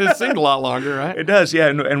 but it seemed a lot longer, right? It does, yeah.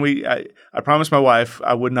 And I promised my wife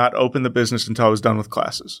I would not open the business until I was done with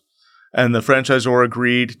classes, and the franchisor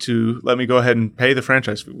agreed to let me go ahead and pay the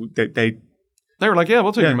franchise fee. They were like, "Yeah,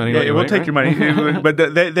 we'll take your money. We'll take your money." But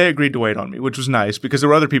they agreed to wait on me, which was nice because there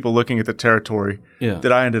were other people looking at the territory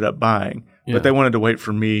that I ended up buying, but they wanted to wait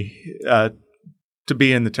for me to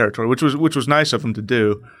be in the territory, which was nice of them to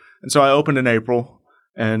do. And so I opened in April,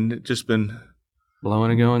 and just been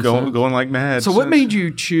blowing and going like mad. So what made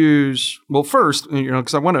you choose? Well, first,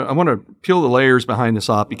 because I want to peel the layers behind this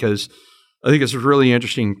off, because I think it's really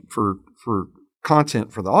interesting for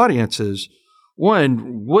content for the audience. Is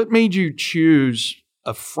one, what made you choose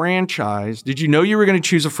a franchise? Did you know you were going to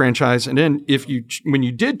choose a franchise? And then when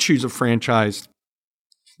you did choose a franchise,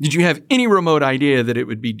 did you have any remote idea that it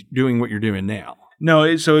would be doing what you're doing now?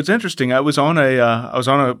 No. So it's interesting. I was on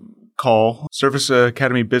a call, Service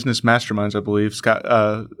Academy Business Masterminds, I believe. Scott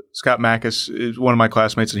Mackus is one of my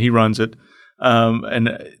classmates, and he runs it. And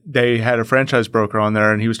they had a franchise broker on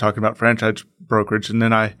there, and he was talking about franchise brokerage. And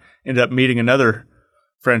then I ended up meeting another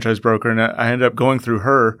franchise broker, and I ended up going through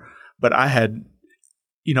her. But I had,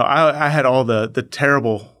 I had all the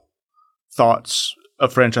terrible thoughts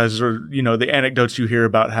of franchises, or the anecdotes you hear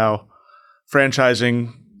about how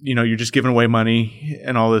franchising, you're just giving away money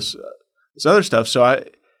and all this other stuff. So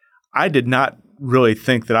I did not really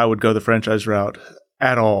think that I would go the franchise route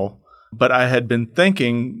at all, but I had been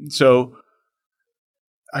thinking, so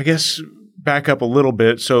I guess back up a little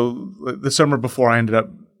bit. So the summer before I ended up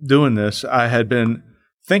doing this, I had been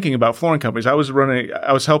thinking about flooring companies. I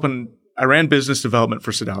ran business development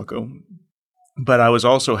for Sodalco, but I was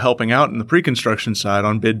also helping out in the pre-construction side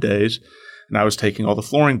on bid days, and I was taking all the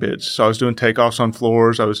flooring bids. So I was doing takeoffs on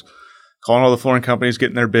floors. I was calling all the flooring companies,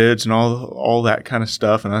 getting their bids and all that kind of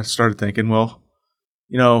stuff. And I started thinking, well,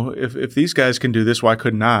 if these guys can do this, why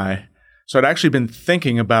couldn't I? So I'd actually been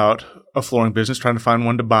thinking about a flooring business, trying to find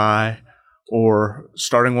one to buy or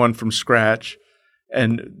starting one from scratch.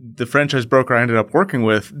 And the franchise broker I ended up working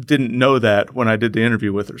with didn't know that when I did the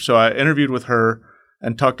interview with her. So I interviewed with her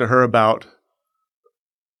and talked to her about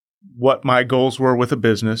what my goals were with a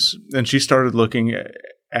business. And she started looking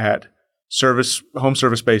at home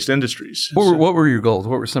service-based industries. What were your goals?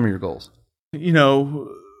 What were some of your goals?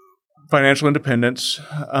 Financial independence,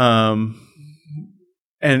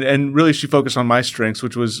 and really she focused on my strengths,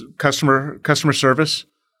 which was customer service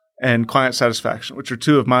and client satisfaction, which are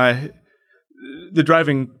two of the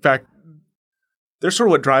driving fact. They're sort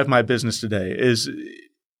of what drive my business today. Is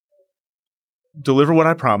deliver what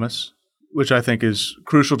I promise, which I think is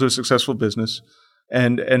crucial to a successful business,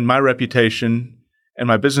 and my reputation. And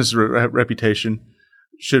my business reputation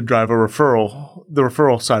should drive the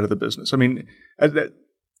referral side of the business. I mean,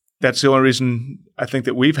 that's the only reason I think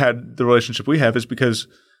that we've had the relationship we have is because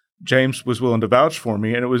James was willing to vouch for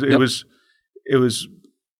me, and it was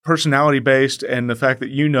personality based, and the fact that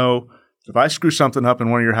if I screw something up in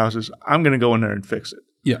one of your houses, I'm going to go in there and fix it.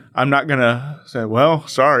 Yeah, I'm not going to say, well,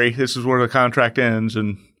 sorry, this is where the contract ends,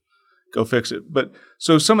 and go fix it. But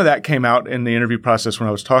so some of that came out in the interview process when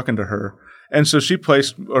I was talking to her. And so she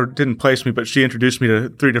didn't place me, but she introduced me to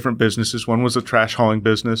 3 different businesses. One was a trash hauling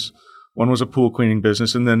business. One was a pool cleaning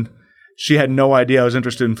business. And then she had no idea I was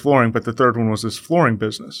interested in flooring, but the third one was this flooring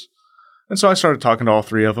business. And so I started talking to all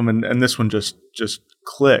 3 of them, and this one just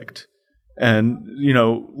clicked. And,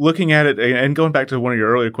 looking at it and going back to one of your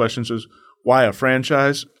earlier questions was why a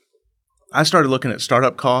franchise? I started looking at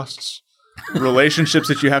startup costs, relationships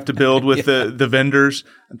that you have to build with the vendors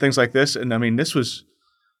and things like this. And I mean, this was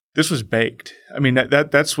baked. I mean,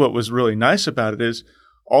 that's what was really nice about it is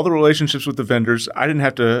all the relationships with the vendors. I didn't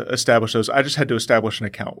have to establish those. I just had to establish an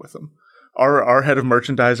account with them. Our head of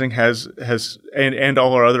merchandising has and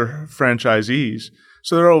all our other franchisees.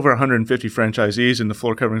 So there are over 150 franchisees in the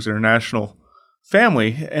Floor Coverings International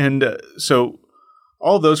family. And so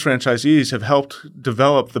all those franchisees have helped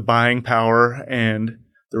develop the buying power and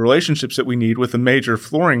the relationships that we need with the major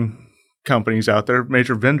flooring companies out there,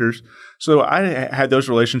 major vendors. So I had those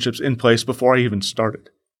relationships in place before I even started,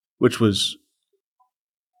 which was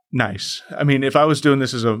nice. I mean, if I was doing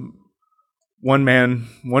this as a one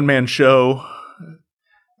man show,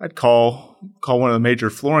 I'd call one of the major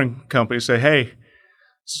flooring companies, say, hey,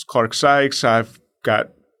 this is Clark Sykes. I've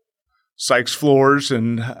got Sykes floors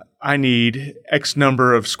and I need X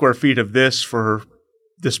number of square feet of this for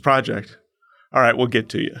this project. All right, we'll get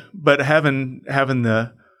to you. But having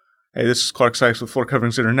the, hey, this is Clark Sykes with Floor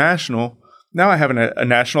Coverings International. Now I have a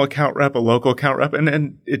national account rep, a local account rep,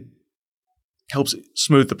 and it helps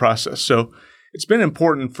smooth the process. So it's been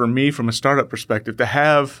important for me from a startup perspective to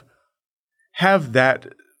have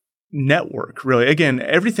that network, really. Again,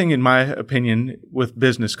 everything in my opinion with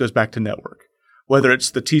business goes back to network, whether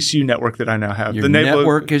it's the TCU network that I now have. Your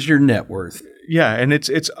network is your net worth. Yeah, and it's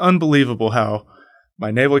unbelievable how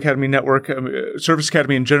my Naval Academy network, Service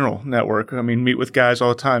Academy in general network, meet with guys all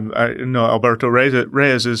the time. I know Alberto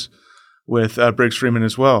Reyes is with Briggs Freeman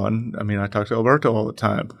as well. And I talk to Alberto all the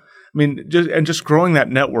time. Just growing that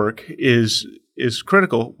network is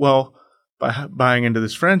critical. Well, by buying into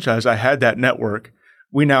this franchise, I had that network.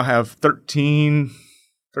 We now have 13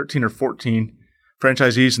 or 14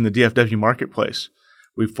 franchisees in the DFW marketplace.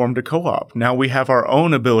 We've formed a co-op. Now we have our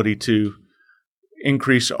own ability to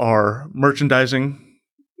increase our merchandising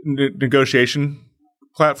negotiation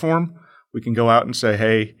platform. We can go out and say,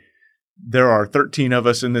 hey, there are 13 of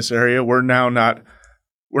us in this area. We're not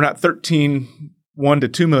 13 $1 to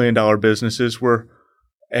 $2 million businesses. We're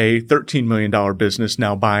a $13 million business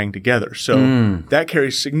now buying together. So that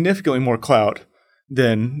carries significantly more clout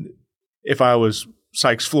than if I was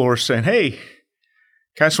Sykes Floors saying, hey,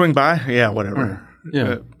 can I swing by? Yeah, whatever.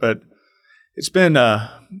 Yeah. But it's been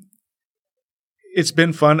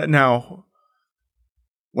fun. Now,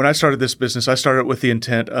 when I started this business, I started with the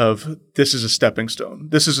intent of this is a stepping stone.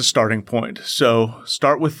 This is a starting point. So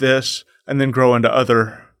start with this and then grow into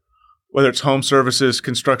other, whether it's home services,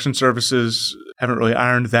 construction services. Haven't really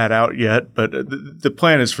ironed that out yet, but the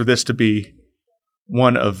plan is for this to be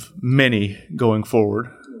one of many going forward.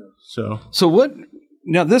 So what?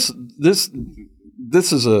 Now this is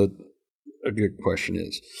a good question.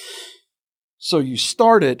 Is so you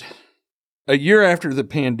started a year after the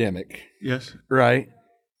pandemic. Yes. Right.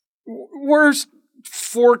 Worst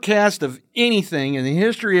forecast of anything in the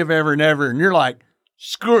history of Ever and Ever, and you're like,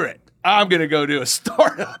 screw it, I'm going to go do a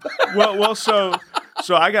startup. well, so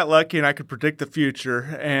I got lucky and I could predict the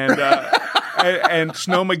future, and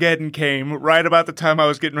Snowmageddon came right about the time I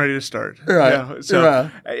was getting ready to start. Right. Yeah,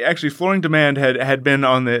 so actually, flooring demand had been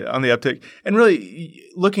on the uptick, and really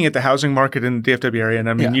looking at the housing market in the DFW area,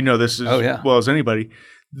 and you know this as well as anybody,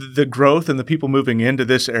 the growth and the people moving into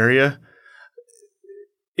this area.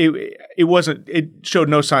 It showed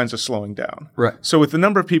no signs of slowing down. Right. So with the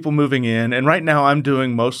number of people moving in, and right now I'm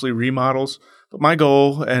doing mostly remodels, but my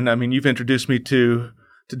goal, and you've introduced me to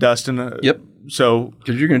Dustin. Yep. So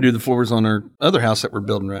because you're going to do the floors on our other house that we're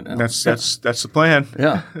building right now. That's the plan.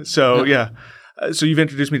 Yeah. So so you've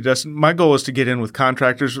introduced me to Dustin. My goal is to get in with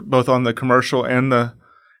contractors, both on the commercial and the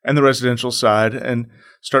residential side, and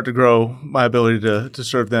start to grow my ability to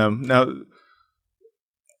serve them. Now,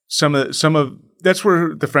 some of that's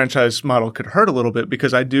where the franchise model could hurt a little bit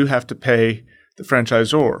because I do have to pay the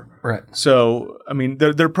franchisor. Right. So,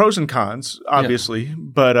 there are pros and cons, obviously,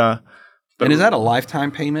 but and is that a lifetime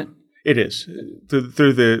payment? It is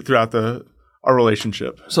throughout our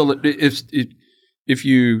relationship. So if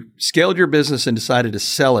you scaled your business and decided to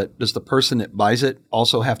sell it, does the person that buys it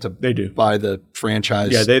also have to buy the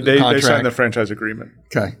franchise? Yeah, they sign the franchise agreement.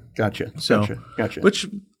 Okay, gotcha. So, gotcha. Which,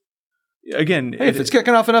 again, hey, if it's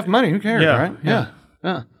kicking off enough money, who cares, right?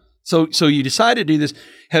 Yeah. So you decided to do this.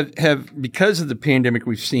 Have because of the pandemic,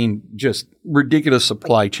 we've seen just ridiculous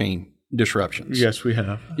supply chain disruptions. Yes, we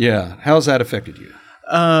have. Yeah. How's that affected you?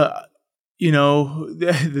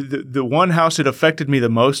 The one house it affected me the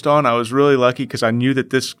most on, I was really lucky because I knew that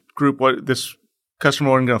this customer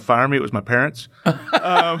wasn't going to fire me. It was my parents. Or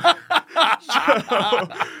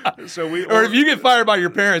if you get fired by your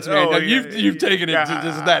parents, man, you've taken it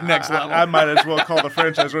to that next level. I might as well call the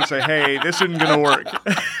franchisor and say, "Hey, this isn't going to work."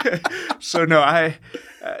 So no,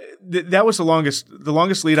 that was the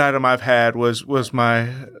longest lead item I've had was my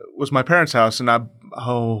parents' house, and I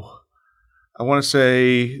want to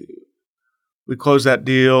say we closed the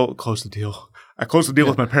deal. I closed the deal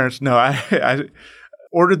with my parents. No, I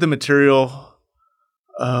ordered the material.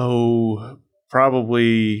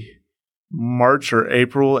 Probably March or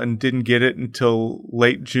April, and didn't get it until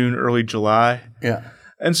late June, early July. Yeah.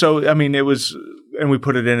 And so, it was, and we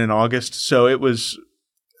put it in August. So it was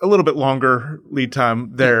a little bit longer lead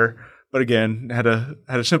time there. But again, had a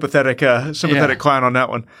sympathetic client on that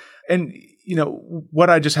one. And, what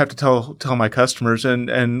I just have to tell my customers, and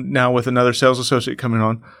now with another sales associate coming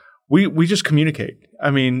on, we just communicate.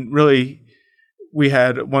 Really, we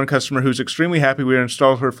had one customer who's extremely happy. We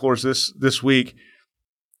installed her floors this week,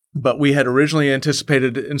 but we had originally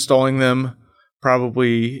anticipated installing them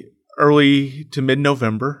probably early to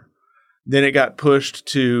mid-November. Then it got pushed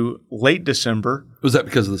to late December. Was that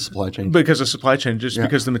because of the supply chain? Because of supply chain, because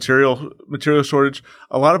of the material shortage.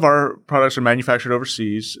 A lot of our products are manufactured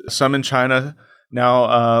overseas, some in China. Now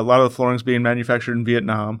a lot of the flooring is being manufactured in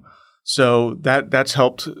Vietnam. So that's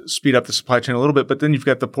helped speed up the supply chain a little bit. But then you've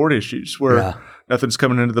got the port issues where nothing's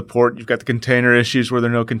coming into the port. You've got the container issues where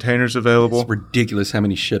there are no containers available. It's ridiculous how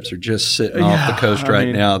many ships are just sitting off the coast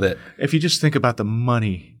now. That if you just think about the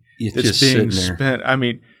money that's just being spent, I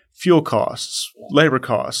mean, fuel costs, labor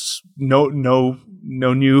costs, no new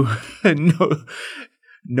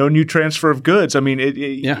no new transfer of goods. I mean,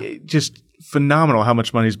 it just phenomenal how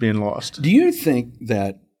much money is being lost. Do you think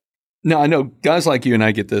that? Now, I know guys like you and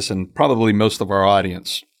I get this, and probably most of our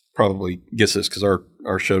audience probably gets this because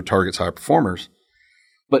our show targets high performers.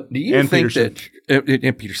 But do you think Peterson.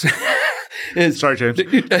 And Peterson. Sorry, James.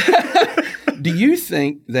 Do you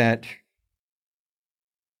think that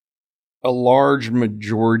a large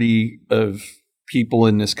majority of people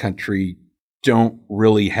in this country don't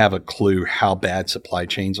really have a clue how bad supply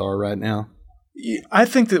chains are right now? I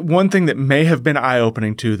think that one thing that may have been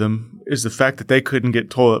eye-opening to them is the fact that they couldn't get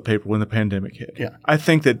toilet paper when the pandemic hit. Yeah. I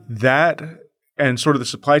think that and sort of the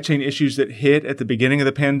supply chain issues that hit at the beginning of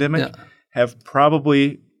the pandemic have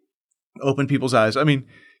probably opened people's eyes. I mean,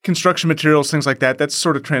 construction materials, things like that, that's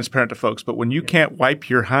sort of transparent to folks. But when you can't wipe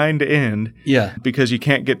your hind end because you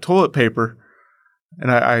can't get toilet paper, and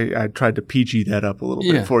I tried to PG that up a little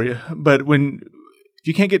bit for you, but if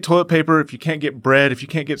you can't get toilet paper, if you can't get bread, if you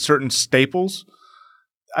can't get certain staples,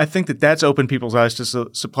 I think that's opened people's eyes to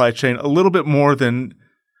supply chain a little bit more than,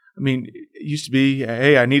 I mean, it used to be,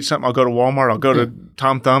 hey, I need something, I'll go to Walmart, I'll go to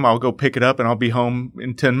Tom Thumb, I'll go pick it up, and I'll be home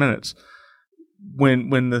in 10 minutes.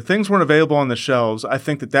 When the things weren't available on the shelves, I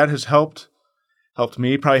think that has helped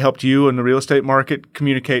me, probably helped you in the real estate market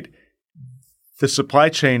communicate the supply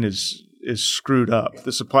chain is screwed up.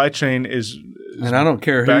 The supply chain is and I don't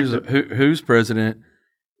care who's president.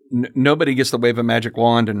 Nobody gets to wave a magic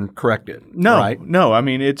wand and correct it. No, right? No. I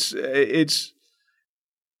mean, it's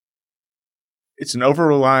an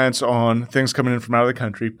over-reliance on things coming in from out of the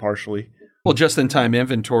country, partially. Well, just-in-time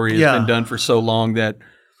inventory has been done for so long that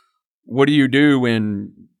what do you do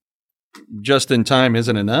when just-in-time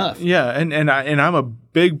isn't enough? Yeah, and I'm a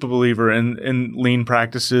big believer in lean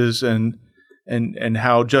practices and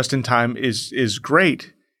how just-in-time is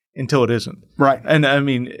great until it isn't. Right. And I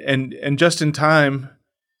mean, and just-in-time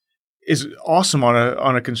is awesome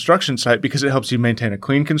on a construction site because it helps you maintain a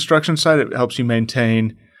clean construction site. It helps you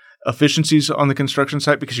maintain efficiencies on the construction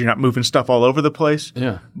site because you're not moving stuff all over the place.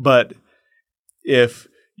 Yeah. But if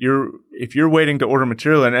you're waiting to order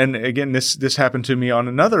material, and again, this happened to me on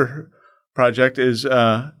another project, is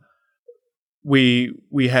we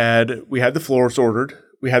had the floors ordered.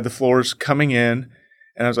 We had the floors coming in,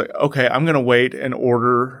 and I was like, okay, I'm going to wait and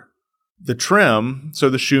order the trim,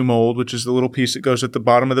 so the shoe mold, which is the little piece that goes at the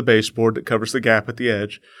bottom of the baseboard that covers the gap at the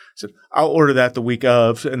edge. I said, I'll order that the week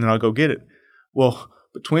of, and then I'll go get it. Well,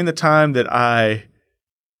 between the time that I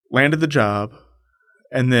landed the job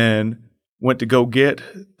and then went to go get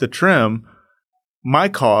the trim, my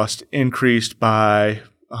cost increased by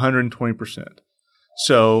 120%.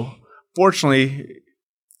 So fortunately,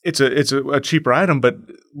 it's a cheaper item, but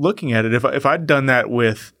looking at it, if I'd done that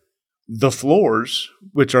with the floors,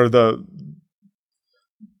 which are the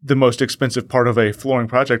most expensive part of a flooring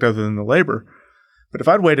project other than the labor, but if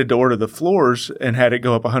I'd waited to order the floors and had it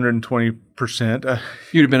go up 120%,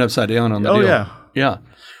 you'd have been upside down on the deal. Oh yeah.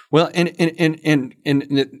 Well,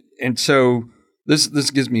 and so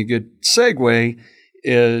this gives me a good segue.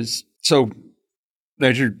 So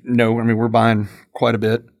as you know, I mean, we're buying quite a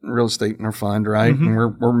bit in real estate in our fund, right? Mm-hmm. And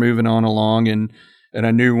we're moving on along, and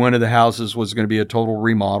I knew one of the houses was going to be a total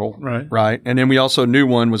remodel, right? And then we also knew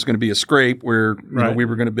one was going to be a scrape where you know, we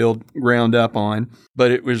were going to build ground up on.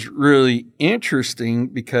 But it was really interesting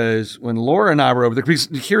because when Laura and I were over there,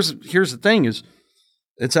 because here's the thing is,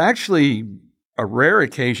 it's actually a rare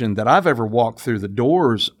occasion that I've ever walked through the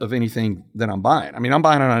doors of anything that I'm buying. I mean, I'm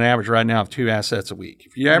buying on an average right now of 2 assets a week.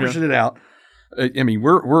 If you average it out, I mean,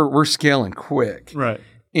 we're scaling quick, right?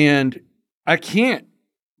 And I can't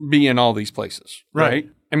be in all these places, right?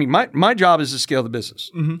 I mean, my job is to scale the business.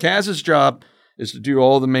 Mm-hmm. Kaz's job is to do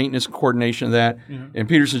all the maintenance and coordination of that, and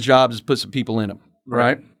Peterson's job is to put some people in them,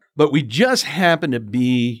 right? But we just happen to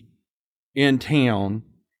be in town,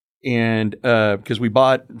 and because we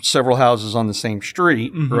bought several houses on the same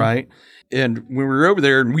street, right? And when we were over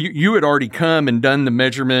there, and you had already come and done the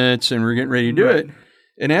measurements, and we were getting ready to do it.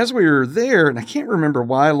 And as we were there, and I can't remember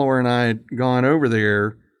why Laura and I had gone over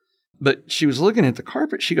there, but she was looking at the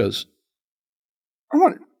carpet. She goes,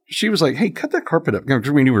 she was like, hey, cut that carpet up.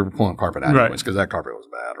 Because we knew we were pulling carpet out Right. anyways, because that carpet was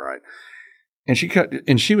bad, right?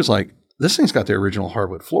 And she was like, this thing's got the original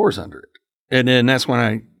hardwood floors under it. And then that's when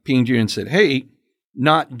I pinged you and said, hey,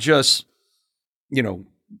 not just,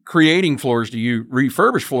 creating floors, do you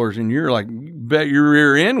refurbish floors? And you're like, bet your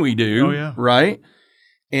rear end we do. Oh, yeah. Right?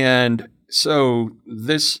 And so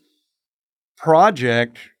this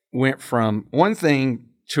project went from one thing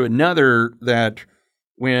to another that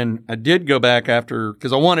when I did go back after,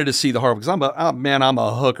 because I wanted to see the hardwood, because I'm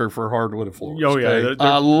a hooker for hardwood floors. Oh, yeah. Okay?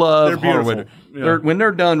 I love they're beautiful. hardwood. Yeah. When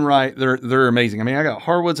they're done right, they're amazing. I mean, I got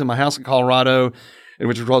hardwoods in my house in Colorado,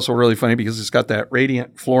 which is also really funny because it's got that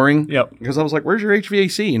radiant flooring. Yep. Because I was like, where's your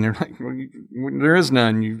HVAC? And they're like, well, there is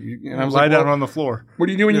none. And I was Lie like, down well, on the floor. what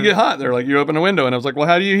do you do when you get hot? They're like, you open a window. And I was like, well,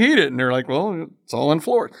 how do you heat it? And they're like, well, it's all on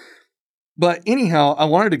floor. But anyhow, I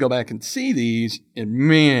wanted to go back and see these, and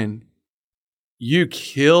man, you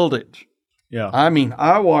killed it. Yeah. I mean,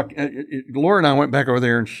 Laura and I went back over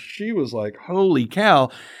there, and she was like, holy cow.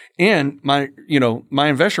 And my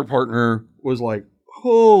investor partner was like,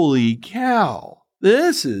 holy cow,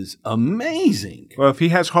 this is amazing. Well, if he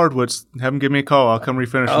has hardwoods, have him give me a call. I'll come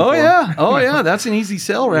refinish them Oh, for yeah. him. Oh, yeah. That's an easy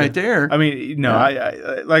sell right there. I mean, no,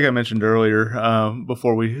 I like I mentioned earlier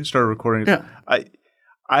before we started recording,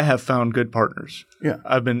 I have found good partners. Yeah.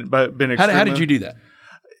 I've been extremely, How did you do that?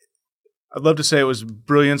 I'd love to say it was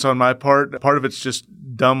brilliance on my part. Part of it's just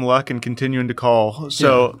dumb luck and continuing to call.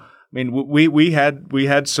 So, I mean, we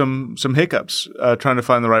had some hiccups trying to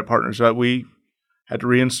find the right partners. We had to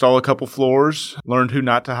reinstall a couple floors, learned who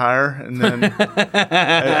not to hire, and then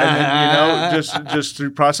just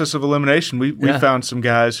through process of elimination, we found some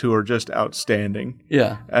guys who are just outstanding.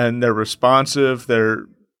 Yeah. And they're responsive. They're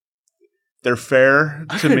fair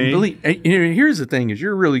to me. Here's the thing: is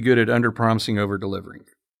you're really good at under promising, over delivering.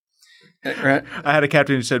 Right? I had a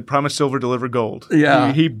captain who said, "Promise silver, deliver gold."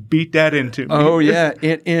 Yeah. he beat that into me. Oh yeah,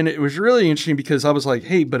 and it was really interesting because I was like,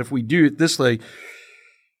 hey, but if we do it this way,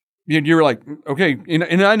 you were like, okay,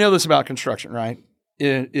 and I know this about construction, right?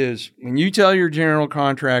 It is when you tell your general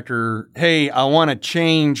contractor, hey, I want to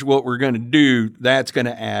change what we're going to do, that's going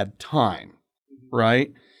to add time,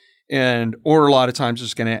 right? Or a lot of times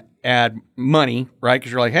it's going to add money, right?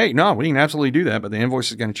 Because you're like, hey, no, we can absolutely do that, but the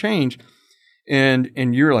invoice is going to change.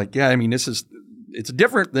 And you're like, yeah, I mean, it's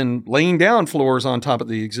different than laying down floors on top of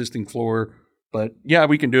the existing floor, but yeah,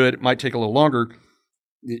 we can do it. It might take a little longer.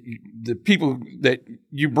 The people that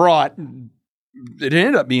you brought, it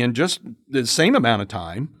ended up being just the same amount of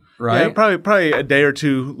time, right? Yeah, probably a day or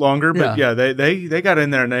two longer, but they got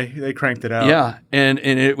in there and they cranked it out. Yeah, and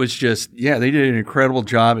it was just, they did an incredible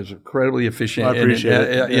job. It was incredibly efficient. I appreciate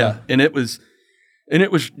it. Yeah, and it was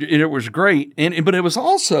great. But it was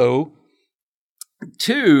also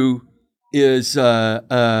too is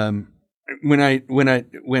when I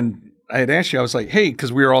had asked you, I was like, hey,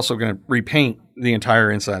 because we were also going to repaint the entire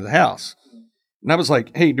inside of the house, and I was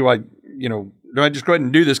like, hey, do I just go ahead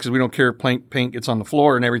and do this because we don't care if paint gets on the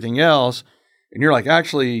floor and everything else? And you're like,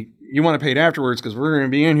 actually, you want to paint afterwards because we're going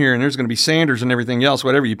to be in here and there's going to be sanders and everything else.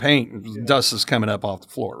 Whatever you paint, dust is coming up off the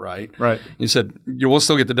floor, right? Right. You said you will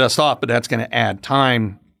still get the dust off, but that's going to add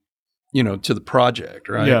time, to the project,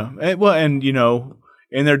 right? Yeah. Well, and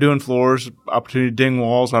in there doing floors, opportunity to ding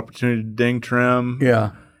walls, opportunity to ding trim.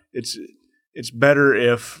 Yeah. It's better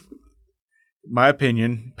if, in my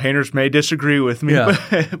opinion, painters may disagree with me,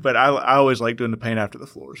 but I always like doing the paint after the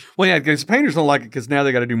floors. Well, yeah, because painters don't like it because now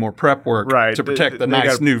they got to do more prep work to protect the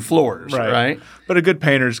nice new floors, right? But a good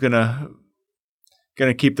painter is gonna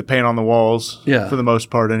keep the paint on the walls, for the most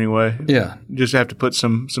part, anyway. Yeah, you just have to put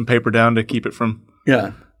some paper down to keep it from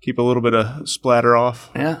keep a little bit of splatter off.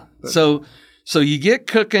 Yeah. But. So you get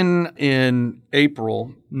cooking in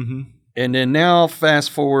April, and then now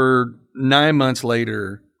fast forward 9 months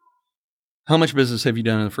later. How much business have you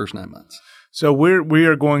done in the first 9 months? So we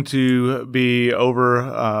are going to be over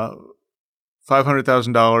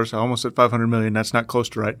 $500,000. I almost said $500 million. That's not close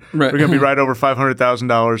to right. We're going to be right over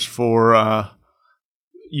 $500,000 for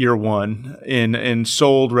year one in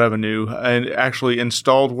sold revenue, and actually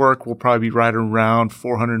installed work will probably be right around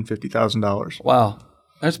 $450,000. Wow,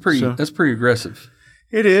 that's pretty aggressive.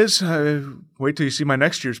 It is. Wait till you see my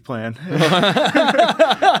next year's plan.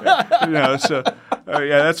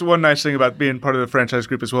 That's one nice thing about being part of the franchise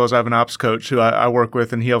group, as well as I have an ops coach who I work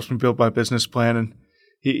with, and he helps me build my business plan, and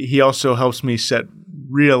he also helps me set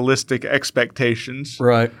realistic expectations.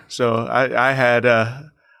 Right. So I had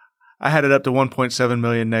it up to 1.7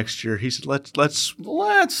 million next year. He said, let's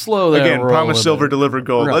slow that again. roll Promise silver, deliver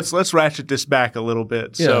gold. Right. Let's ratchet this back a little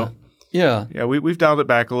bit. Yeah. So. Yeah, we've dialed it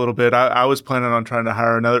back a little bit. I was planning on trying to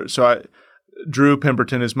hire another. So Drew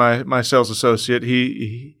Pemberton is my sales associate.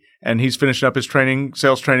 He and he's finishing up his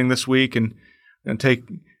sales training this week, and take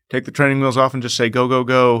the training wheels off and just say go go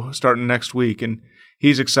go starting next week. And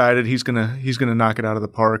he's excited. He's gonna knock it out of the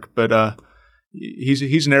park. But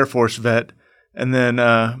he's an Air Force vet, and then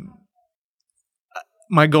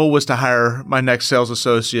my goal was to hire my next sales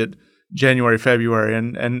associate January, February,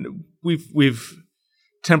 and we've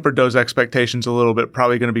tempered those expectations a little bit.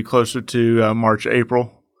 Probably going to be closer to March,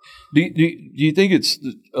 April. Do you think it's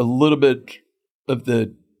a little bit of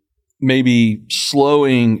the maybe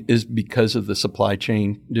slowing is because of the supply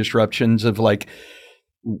chain disruptions of like,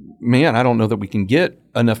 man, I don't know that we can get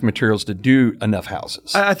enough materials to do enough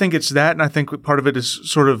houses? I think it's that, and I think part of it is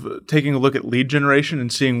sort of taking a look at lead generation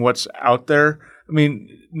and seeing what's out there. I mean,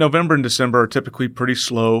 November and December are typically pretty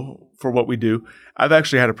slow for what we do. I've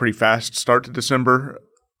actually had a pretty fast start to December.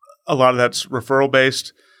 A lot of that's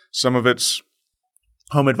referral-based. Some of it's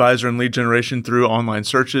home advisor and lead generation through online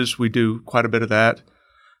searches. We do quite a bit of that.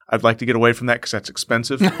 I'd like to get away from that because that's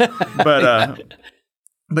expensive. But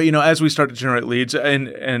as we start to generate leads,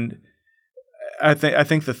 and I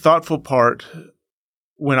think the thoughtful part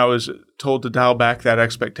when I was told to dial back that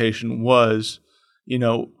expectation was,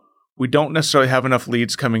 we don't necessarily have enough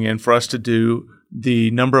leads coming in for us to do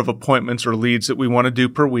the number of appointments or leads that we want to do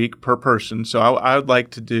per week per person. So I would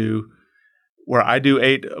like to do where I do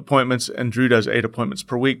 8 appointments and Drew does 8 appointments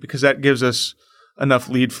per week, because that gives us enough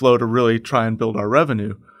lead flow to really try and build our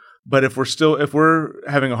revenue. But if we're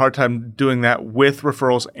having a hard time doing that with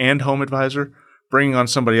referrals and home advisor, bringing on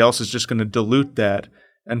somebody else is just going to dilute that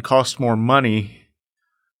and cost more money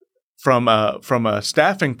from a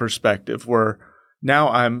staffing perspective, where now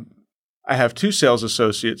I have 2 sales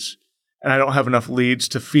associates and I don't have enough leads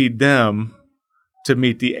to feed them to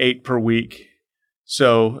meet the 8 per week.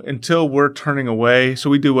 So until we're turning away,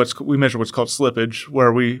 so we measure what's called slippage,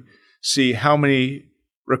 where we see how many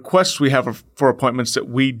requests we have for appointments that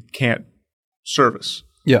we can't service.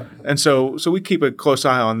 Yeah. And so we keep a close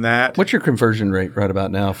eye on that. What's your conversion rate right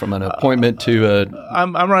about now from an appointment to a?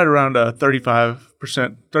 I'm right around a 35%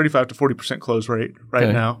 to 40% close rate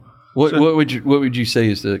right now. What would you say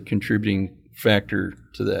is the contributing factor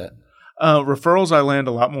to that? Referrals I land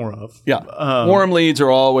a lot more of. Yeah. Warm leads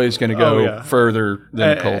are always going to go further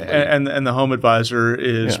than a cold lead. And the home advisor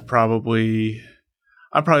is I'm probably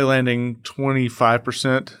landing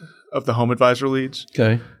 25% of the home advisor leads.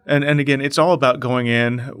 Okay. And again, it's all about going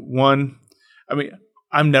in.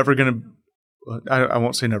 I'm never going to, I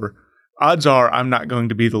won't say never. Odds are I'm not going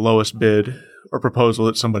to be the lowest bid or proposal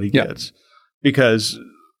that somebody gets, because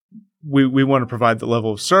we want to provide the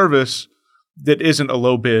level of service that isn't a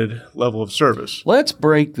low bid level of service. Let's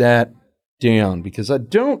break that down, because I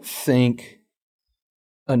don't think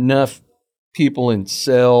enough people in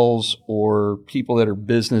sales or people that are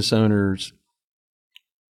business owners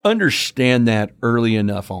understand that early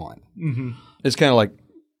enough on. Mm-hmm. It's kind of like,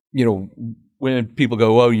 when people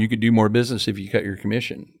go, oh, you could do more business if you cut your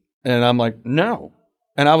commission. And I'm like, no.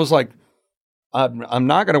 And I was like, I'm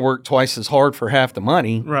not going to work twice as hard for half the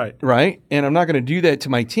money. Right. Right. And I'm not going to do that to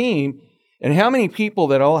my team. And how many people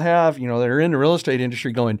that all have, that are in the real estate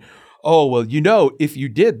industry going, oh, well, if you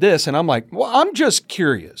did this, and I'm like, well, I'm just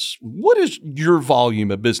curious. What is your volume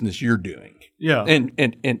of business you're doing? Yeah.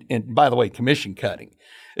 And by the way, commission cutting.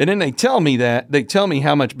 And then they tell me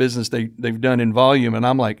how much business they've done in volume. And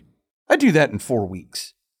I'm like, I do that in 4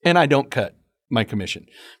 weeks and I don't cut my commission,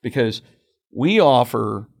 because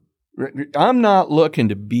I'm not looking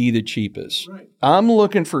to be the cheapest. Right. I'm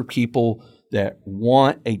looking for people that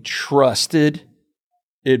want a trusted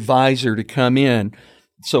advisor to come in.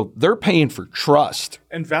 So they're paying for trust.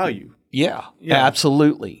 And value. Yeah,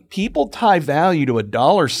 absolutely. People tie value to a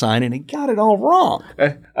dollar sign, and they got it all wrong.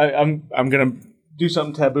 I'm going to do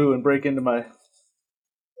something taboo and break into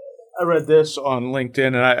I read this on LinkedIn,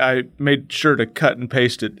 and I made sure to cut and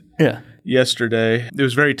paste it yesterday. It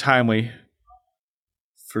was very timely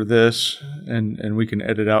for this, and we can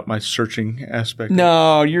edit out my searching aspect.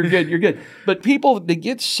 No, you're good. But people, they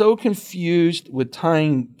get so confused with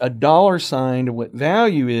tying a dollar sign to what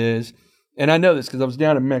value is. And I know this because I was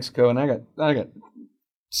down in Mexico, and I got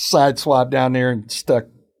sideswiped down there and stuck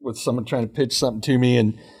with someone trying to pitch something to me,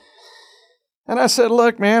 and I said,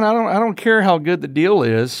 look, man, I don't care how good the deal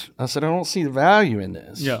is. I said, I don't see the value in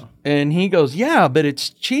this. Yeah. And he goes, yeah, but it's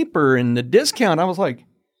cheaper and the discount. I was like,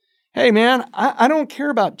 hey, man, I don't care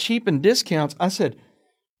about cheap and discounts. I said,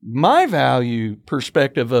 my value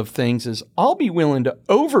perspective of things is I'll be willing to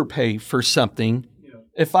overpay for something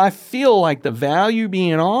if I feel like the value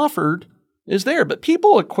being offered is there. But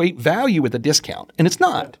people equate value with a discount, and it's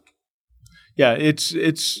not. Yeah, it's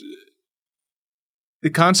the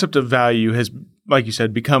concept of value has, like you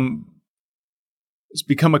said, become it's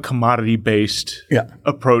become a commodity-based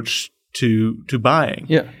approach to buying.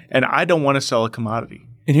 Yeah. And I don't want to sell a commodity.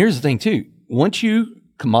 And here's the thing too. Once you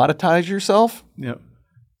commoditize yourself, Yeah.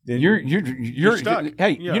 then you're stuck.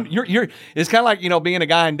 Hey, Yeah. you're it's kind of like, being a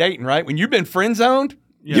guy and dating, right? When you've been friend zoned,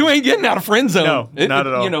 you ain't getting out of friend zone. No, not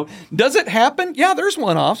at all. Does it happen? Yeah, there's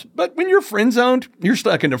one-offs, but when you're friend zoned, you're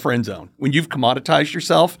stuck in the friend zone. When you've commoditized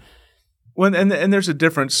yourself. Well, and there's a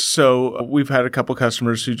difference. So we've had a couple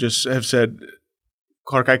customers who just have said,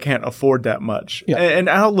 Clark, I can't afford that much. Yeah. And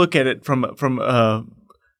I'll look at it from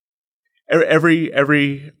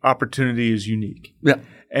every opportunity is unique. Yeah.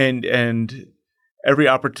 And every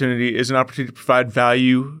opportunity is an opportunity to provide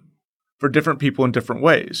value for different people in different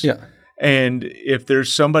ways. Yeah. And if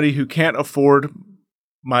there's somebody who can't afford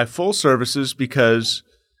my full services because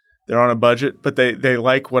they're on a budget, but they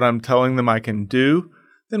like what I'm telling them I can do,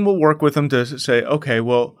 then we'll work with them to say, okay,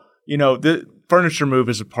 well, the furniture move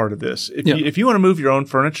is a part of this. If you want to move your own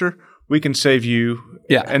furniture, we can save you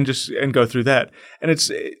and go through that. And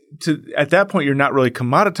at that point, you're not really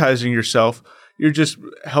commoditizing yourself. You're just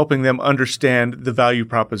helping them understand the value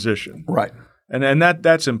proposition. Right. And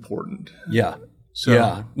that's important. Yeah. So,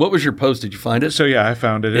 yeah. What was your post? Did you find it? So yeah, I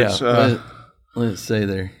found it. Yeah. It's, let's say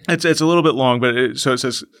there. It's a little bit long, but it says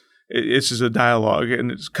this is a dialogue,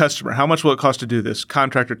 and it's customer. How much will it cost to do this?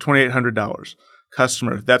 Contractor, $2,800.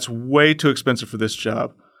 Customer, that's way too expensive for this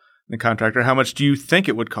job. And the contractor, how much do you think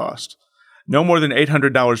it would cost? No more than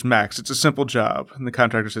 $800 max. It's a simple job. And the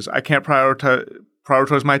contractor says, I can't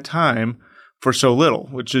prioritize my time for so little,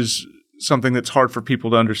 which is something that's hard for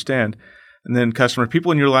people to understand. And then customer,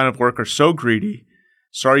 people in your line of work are so greedy.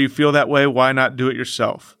 Sorry you feel that way. Why not do it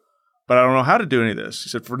yourself? But I don't know how to do any of this. He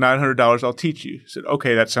said, for $900, I'll teach you. He said,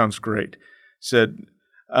 okay, that sounds great. He said,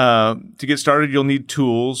 to get started, you'll need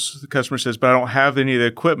tools. The customer says, but I don't have any of the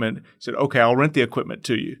equipment. He said, okay, I'll rent the equipment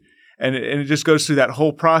to you. And it just goes through that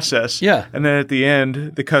whole process. Yeah. And then at the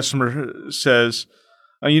end, the customer says,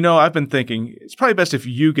 I've been thinking, it's probably best if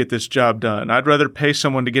you get this job done. I'd rather pay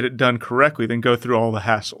someone to get it done correctly than go through all the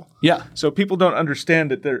hassle. Yeah. So people don't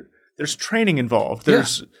understand that there's training involved.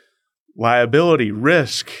 There's liability,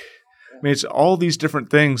 risk. I mean, it's all these different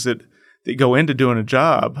things that go into doing a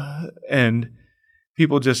job. And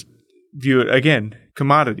people just view it, again,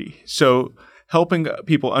 commodity. So helping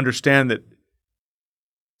people understand that,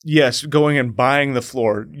 yes, going and buying the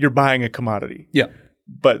floor, you're buying a commodity. Yeah.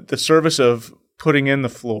 But the service of putting in the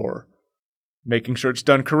floor, making sure it's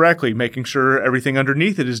done correctly, making sure everything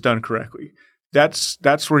underneath it is done correctly,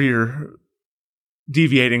 that's where you're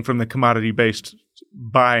deviating from the commodity-based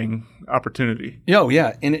buying opportunity. Oh,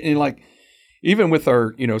 yeah. And like, even with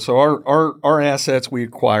our, so our assets we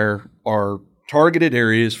acquire are targeted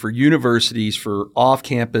areas for universities for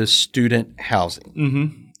off-campus student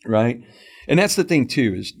housing, right? And that's the thing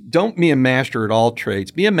too, is don't be a master at all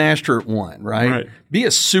trades. Be a master at one, right? Be a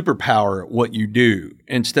superpower at what you do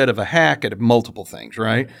instead of a hack at multiple things,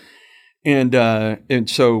 right? And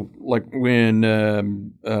so like when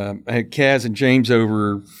I had Kaz and James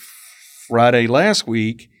over Friday last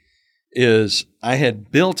week, is I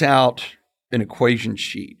had built out an equation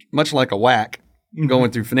sheet, much like a WAC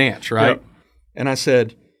going through finance, right? Yep. And I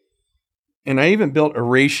said, and I even built a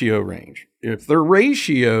ratio range. If the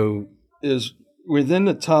ratio is within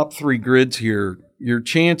the top three grids here, your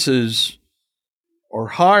chances are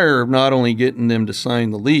higher of not only getting them to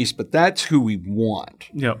sign the lease, but that's who we want.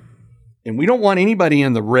 Yep. And we don't want anybody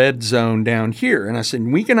in the red zone down here. And I said,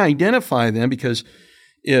 we can identify them because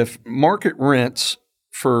if market rents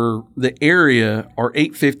for the area are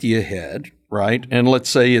 $850 a head, right? And let's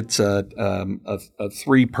say it's a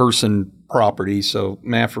 3-person property, so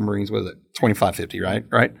math for Marines, was it $2,550, right?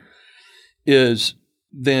 Right? Is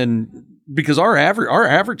then because our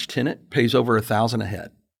average tenant pays over $1,000 a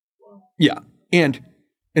head. Yeah, and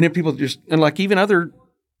then people just like even other,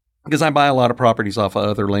 because I buy a lot of properties off of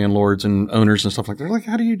other landlords and owners and stuff like that. They're like,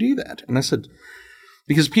 how do you do that? And I said,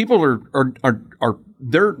 because people are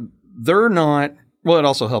they're not. Well, it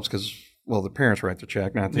also helps because the parents write the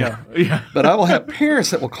check, not the yeah. But I will have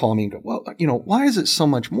parents that will call me and go, well, why is it so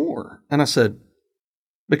much more? And I said,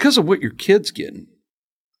 because of what your kid's getting,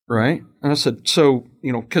 right? And I said, so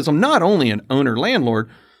because I'm not only an owner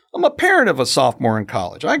landlord, I'm a parent of a sophomore in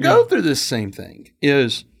college. I go through this same thing.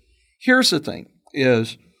 Here's the thing: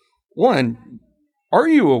 is one, are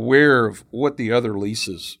you aware of what the other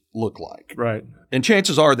leases look like? Right. And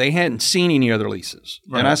chances are they hadn't seen any other leases.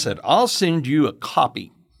 Right. And I said, I'll send you a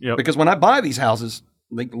copy. Yep. Because when I buy these houses,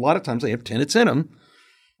 a lot of times they have tenants in them.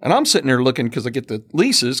 And I'm sitting there looking because I get the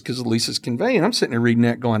leases because the leases convey. And I'm sitting there reading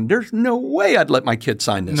that going, there's no way I'd let my kid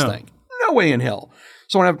sign this thing. No way in hell.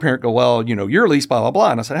 So when I have a parent go, well, your lease, blah, blah,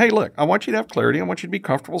 blah. And I said, hey, look, I want you to have clarity. I want you to be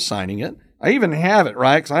comfortable signing it. I even have it,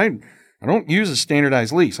 right? Because I don't use a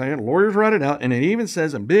standardized lease. I had lawyers write it out, and it even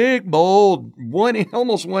says in big, bold,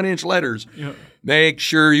 almost 1-inch letters, make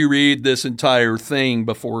sure you read this entire thing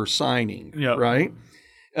before signing, right?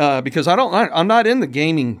 Because I'm not in the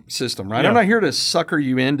gaming system, right? I'm not here to sucker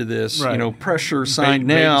you into this, pressure sign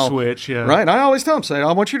now. Switch, right? I always tell them,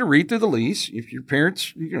 I want you to read through the lease. If your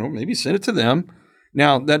parents, maybe send it to them.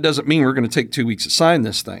 Now, that doesn't mean we're going to take 2 weeks to sign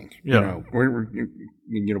this thing,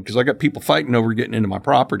 because I got people fighting over getting into my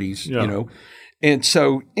properties, And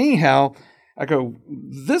so anyhow, I go,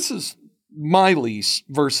 this is my lease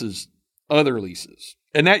versus other leases.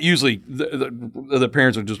 And that usually the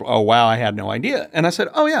parents are just, oh, wow, I had no idea. And I said,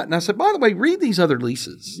 oh, yeah. And I said, by the way, read these other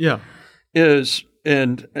leases.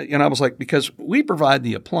 And I was like, because we provide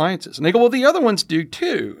the appliances. And they go, well, the other ones do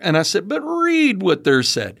too. And I said, but read what they're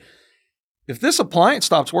said. If this appliance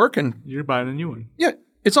stops working, you're buying a new one. Yeah,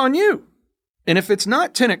 it's on you. And if it's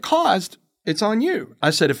not tenant caused, it's on you. I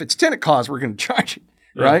said, if it's tenant caused, we're going to charge you,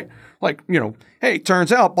 right? Like, hey,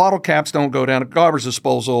 turns out bottle caps don't go down to garbage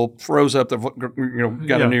disposal, froze up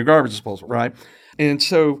got a new garbage disposal, right? And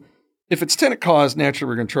so if it's tenant caused, naturally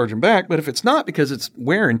we're going to charge them back. But if it's not because it's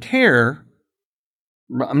wear and tear,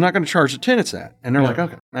 I'm not going to charge the tenants that. And they're like,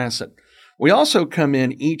 okay. And I said, we also come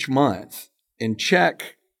in each month and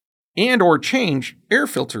check and or change air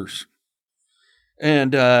filters.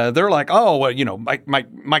 And they're like, oh, well,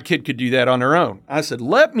 my kid could do that on their own. I said,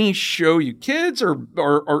 let me show you. Kids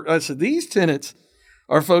or I said, these tenants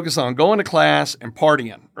are focused on going to class and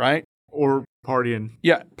partying, right? Or partying.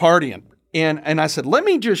 Yeah, partying. And I said, let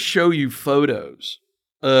me just show you photos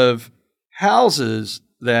of houses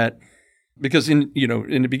that, because in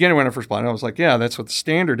the beginning when I first bought it, I was like, yeah, that's what the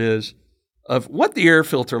standard is of what the air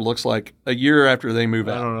filter looks like a year after they move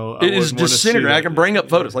out. I don't know. It is disintegrated. I can bring up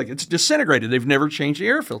photos. Like, it's disintegrated. They've never changed the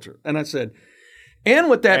air filter. And I said, and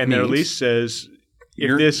what that means. And their lease says,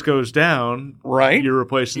 if this goes down, right, you're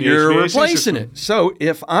replacing the HVAC You're replacing system. it. So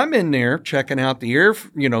if I'm in there checking out the air,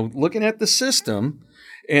 looking at the system,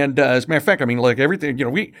 and as a matter of fact, I mean, like everything,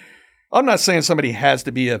 I'm not saying somebody has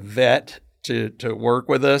to be a vet to work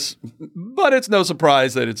with us, but it's no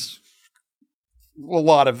surprise that it's a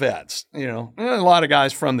lot of vets, and a lot of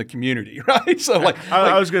guys from the community, right? So,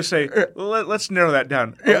 I was going to say, let's narrow that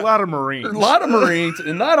down. A lot of Marines. A lot of Marines,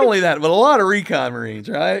 and not only that, but a lot of recon Marines,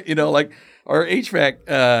 right? Like our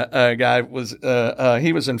HVAC guy was,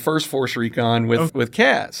 he was in First Force Recon with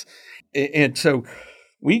Cass. And so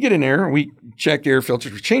we get in there and we check the air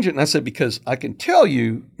filters, we change it. And I said, because I can tell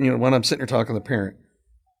you, when I'm sitting there talking to the parent,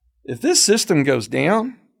 if this system goes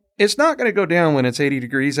down, it's not going to go down when it's 80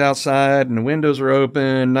 degrees outside and the windows are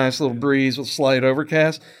open, nice little breeze with slight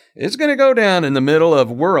overcast. It's going to go down in the middle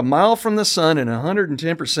of, we're a mile from the sun and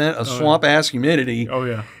 110% of swamp-ass humidity. Oh,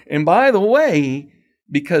 yeah. And by the way,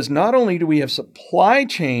 because not only do we have supply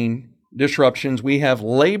chain disruptions, we have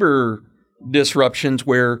labor disruptions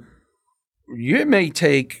where it may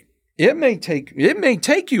take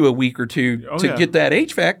you a week or two to get that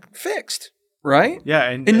HVAC fixed. Right? Yeah.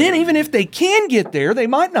 And then even if they can get there, they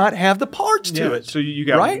might not have the parts to it. So you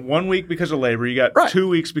got 1 week because of labor. You got 2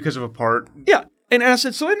 weeks because of a part. Yeah. And I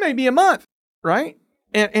said, so it may be a month, right?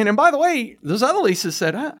 And by the way, those other leases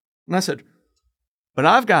said, and I said, but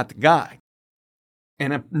I've got the guy.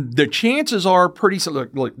 And the chances are pretty,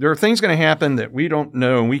 look, there are things going to happen that we don't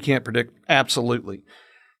know and we can't predict. Absolutely.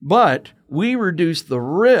 But we reduce the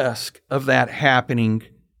risk of that happening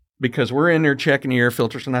because we're in there checking the air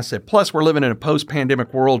filters. And I said, plus we're living in a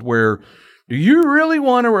post-pandemic world where do you really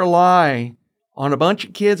want to rely on a bunch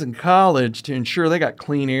of kids in college to ensure they got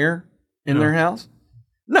clean air in their house?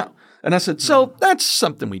 No. And I said, so that's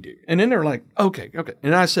something we do. And then they're like, okay.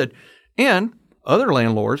 And I said, and other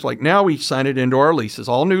landlords, like now we sign it into our leases,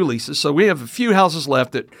 all new leases. So we have a few houses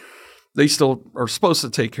left that they still are supposed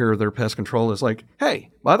to take care of their pest control. It's like,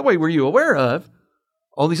 hey, by the way, were you aware of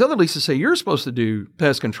all these other leases say you're supposed to do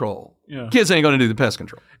pest control. Yeah. Kids ain't going to do the pest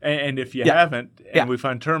control. And if you haven't, and we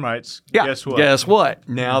find termites, guess what? Guess what?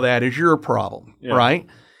 Now that is your problem, right?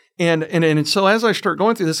 And so as I start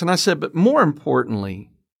going through this, and I said, but more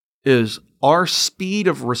importantly is our speed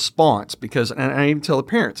of response, because, and I even tell the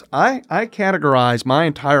parents, I categorize my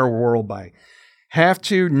entire world by have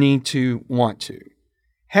to, need to, want to.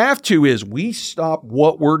 Have to is we stop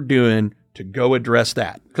what we're doing to go address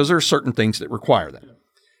that, because there are certain things that require that.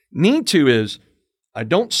 Need to is I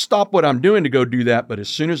don't stop what I'm doing to go do that, but as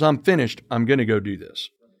soon as I'm finished, I'm going to go do this.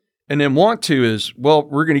 And then want to is, well,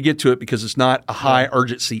 we're going to get to it because it's not a high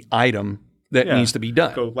urgency item that needs to be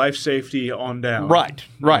done. Go life safety on down.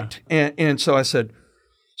 Right. And so I said,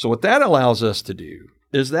 so what that allows us to do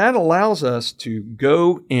is that allows us to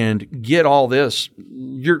go and get all this.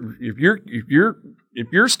 If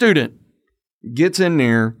your student gets in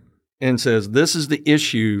there and says, this is the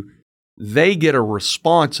issue, they get a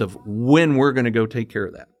response of when we're going to go take care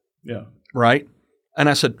of that. Yeah. Right? And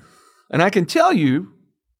I said, and I can tell you,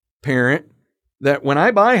 parent, that when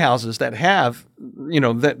I buy houses that have,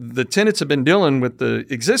 that the tenants have been dealing with the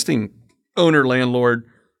existing owner landlord,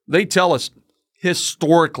 they tell us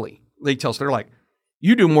historically, they're like,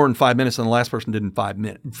 you do more in 5 minutes than the last person did in 5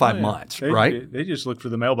 months, right? They just look for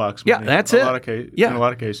the mailbox money. Yeah, that's it. In a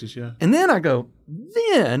lot of cases, yeah. And then I go,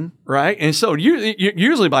 right? And so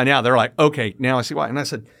usually by now they're like, okay, now I see why. And I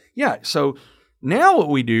said, yeah, so now what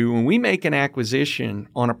we do when we make an acquisition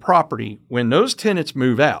on a property, when those tenants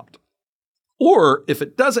move out, or if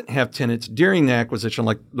it doesn't have tenants during the acquisition,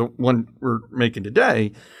 like the one we're making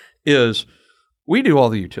today, is we do all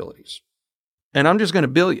the utilities. And I'm just going to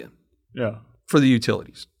bill you. Yeah. For the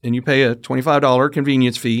utilities, and you pay a $25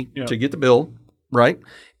 convenience fee to get the bill, right?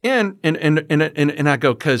 And I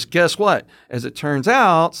go, because guess what? As it turns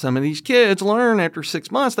out, some of these kids learn after 6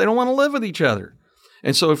 months they don't want to live with each other,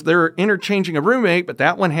 and so if they're interchanging a roommate, but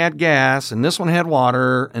that one had gas, and this one had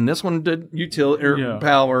water, and this one did utility or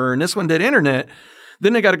power, and this one did internet,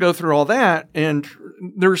 then they got to go through all that, and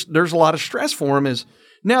there's a lot of stress for them. Is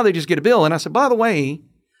now they just get a bill, and I said, by the way,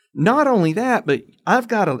 not only that, but I've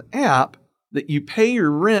got an app that you pay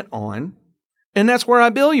your rent on, and that's where I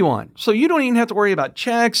bill you on. So you don't even have to worry about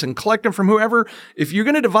checks and collect them from whoever. If you're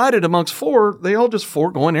going to divide it amongst four, they all just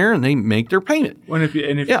go in there and they make their payment. Well, if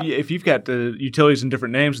you've got the utilities in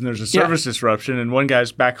different names and there's a service disruption and one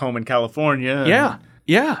guy's back home in California.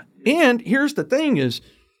 Yeah. And here's the thing is,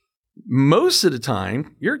 most of the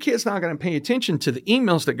time, your kid's not going to pay attention to the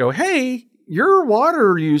emails that go, hey, your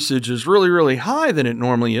water usage is really, really higher than it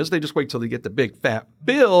normally is. They just wait till they get the big fat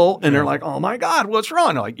bill and they're like, oh my God, what's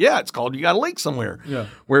wrong? They're like, yeah, it's called you got a leak somewhere. Yeah.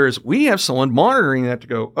 Whereas we have someone monitoring that to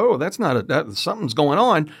go, oh, that's not something's going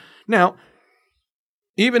on. Now,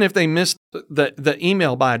 even if they missed the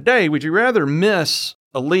email by a day, would you rather miss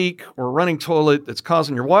a leak or running toilet that's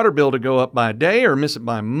causing your water bill to go up by a day, or miss it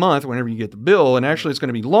by a month whenever you get the bill? And actually it's going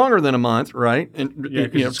to be longer than a month, right? And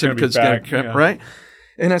it's going to be back, right?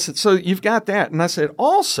 And I said, so you've got that. And I said,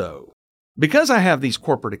 also, because I have these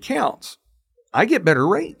corporate accounts, I get better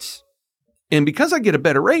rates. And because I get a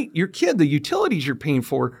better rate, your kid, the utilities you're paying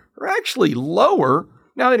for are actually lower.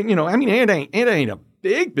 Now, it ain't a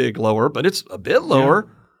big lower, but it's a bit lower.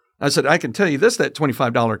 Yeah. I said, I can tell you this, that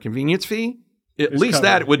 $25 convenience fee, at least covered,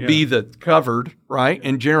 that would be the covered, right?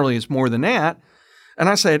 And generally it's more than that. And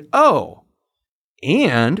I said,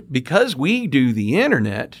 and because we do the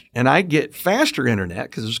internet and I get faster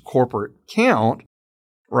internet because it's a corporate account,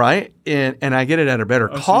 right? And I get it at a better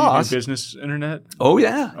cost. So you do business internet? Oh,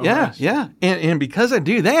 yeah. Nice. And because I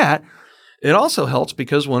do that, it also helps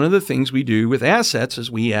because one of the things we do with assets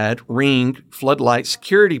is we add Ring floodlight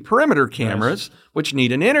security perimeter cameras, which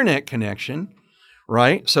need an internet connection,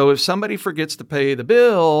 right? So if somebody forgets to pay the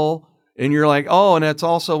bill, and you're like, oh, and that's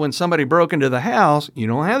also when somebody broke into the house, you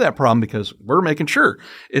don't have that problem because we're making sure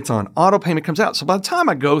it's on auto payment comes out. So by the time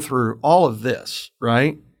I go through all of this,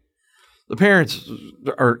 right, the parents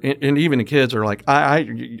and even the kids are like, I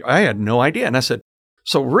had no idea. And I said,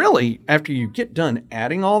 so really, after you get done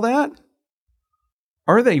adding all that,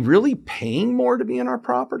 are they really paying more to be in our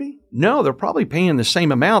property? No, they're probably paying the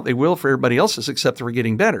same amount they will for everybody else's, except they're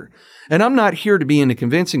getting better. And I'm not here to be in the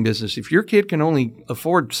convincing business. If your kid can only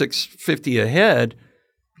afford $650 a head,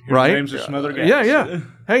 right? Names are some other guys. Yeah.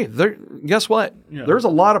 Hey, guess what? Yeah. There's a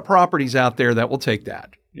lot of properties out there that will take that.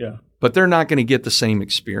 Yeah. But they're not going to get the same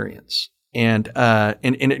experience. And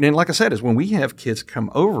like I said, is when we have kids come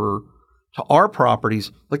over to our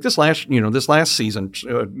properties, like this last season,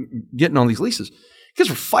 getting on these leases. Kids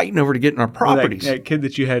were fighting over to get in our properties. That kid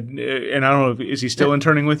that you had, and I don't know, is he still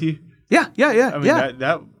interning with you? Yeah. I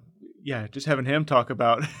mean, just having him talk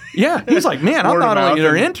about. Yeah, he's like, man, I'm not only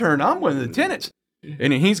their intern, I'm one of the tenants.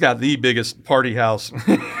 And he's got the biggest party house.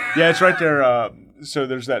 Yeah, it's right there. So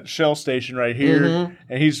there's that Shell station right here,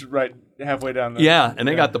 and he's right halfway down the. Yeah, and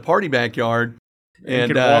they got the party backyard. And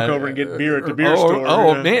you can walk over and get beer at the beer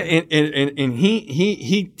store. Man, and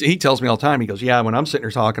he tells me all the time. He goes, yeah, when I'm sitting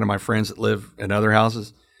there talking to my friends that live in other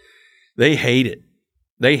houses, they hate it.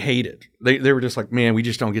 They were just like, man, we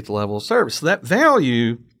just don't get the level of service. So that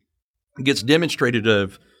value gets demonstrated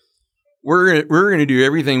of we're going to do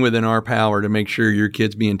everything within our power to make sure your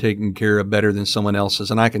kid's being taken care of better than someone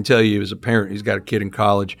else's. And I can tell you as a parent who's got a kid in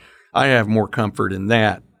college, I have more comfort in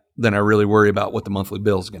that than I really worry about what the monthly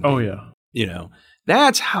bill is going to be. Oh, yeah.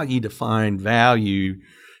 That's how you define value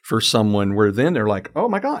for someone where then they're like, oh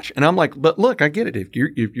my gosh. And I'm like, but look, I get it.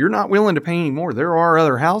 If you're not willing to pay anymore, there are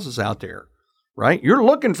other houses out there, right? You're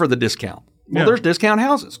looking for the discount. Well, there's discount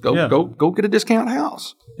houses. Go get a discount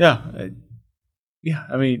house. Yeah.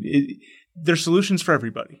 I mean, there's solutions for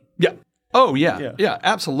everybody. Yeah. Oh, yeah. Yeah,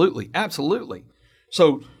 absolutely. Absolutely.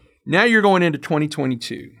 So now you're going into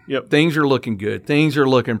 2022. Yep. Things are looking good. Things are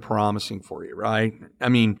looking promising for you, right? I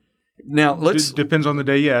mean, now let's... Depends on the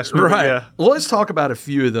day, yes. Right. Yeah. Well, let's talk about a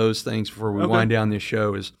few of those things before we wind down this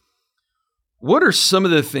show. Is what are some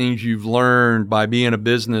of the things you've learned by being a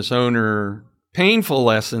business owner? Painful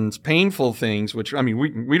lessons, painful things, which, I mean,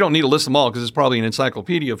 we don't need to list them all because it's probably an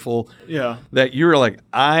encyclopedia full. Yeah. That you're like,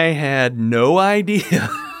 I had no idea.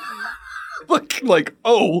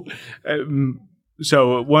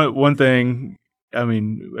 So one thing, I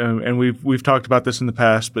mean, and we've talked about this in the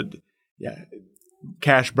past, but yeah,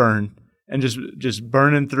 cash burn and just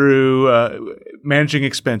burning through, managing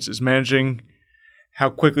expenses, managing how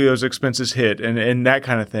quickly those expenses hit and that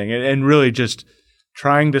kind of thing. And really just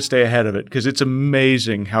trying to stay ahead of it, because it's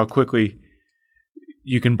amazing how quickly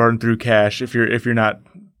you can burn through cash if you're not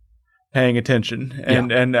paying attention.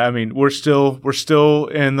 And I mean, we're still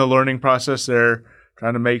in the learning process there,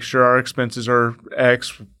 trying to make sure our expenses are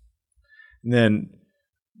X, and then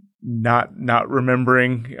not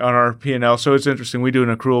remembering on our P&L. So it's interesting. We do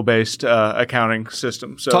an accrual-based accounting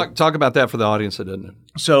system. So talk about that for the audience that doesn't know.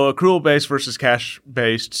 So accrual-based versus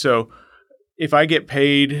cash-based. So if I get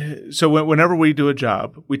paid, so whenever we do a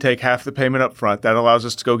job, we take half the payment up front. That allows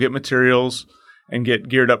us to go get materials and get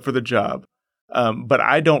geared up for the job. But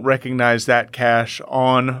I don't recognize that cash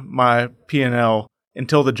on my P&L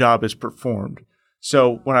until the job is performed.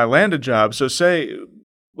 So when I land a job, so say,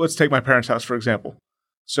 let's take my parents' house, for example.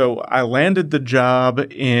 So I landed the job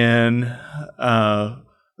in,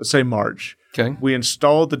 let's say March. Okay. We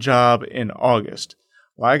installed the job in August.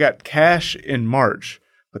 Well, I got cash in March,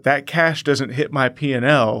 but that cash doesn't hit my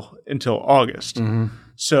P&L until August. Mm-hmm.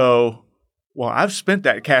 So, well, I've spent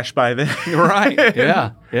that cash by then. Right.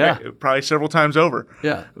 Yeah. Yeah. Probably several times over.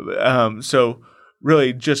 Yeah. So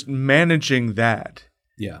really just managing that.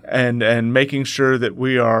 Yeah. And making sure that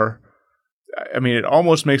we are, I mean, it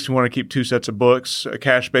almost makes me want to keep two sets of books, a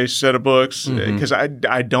cash-based set of books, because I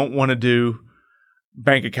don't want to do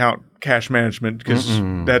bank account cash management because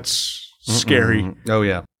that's scary. Oh,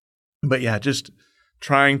 yeah. But yeah, just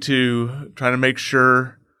trying to make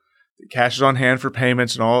sure the cash is on hand for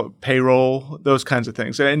payments and all payroll, those kinds of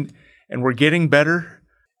things. And we're getting better.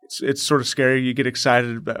 It's sort of scary. You get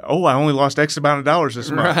excited about, I only lost X amount of dollars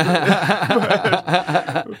this month.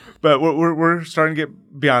 but we're starting to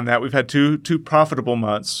get beyond that. We've had two profitable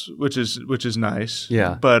months, which is nice.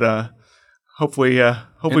 Yeah. But hopefully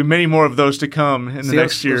many more of those to come in the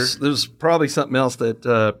next year. There's probably something else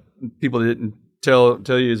that people didn't tell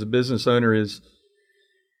you as a business owner is,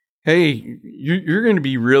 hey, you're going to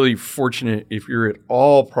be really fortunate if you're at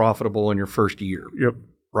all profitable in your first year. Yep.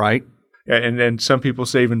 Right? And some people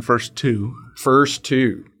say even first two. First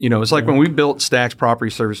two. You know, it's like when we built Stacks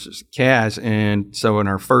Property Services, CAS, and so in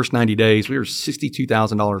our first 90 days, we were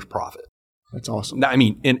 $62,000 profit. That's awesome. I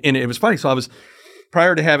mean, and it was funny. So I was,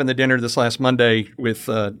 prior to having the dinner this last Monday with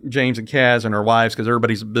James and Kaz and our wives, because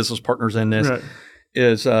everybody's business partners in this, right.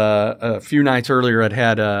 Is a few nights earlier I'd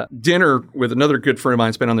had a dinner with another good friend of mine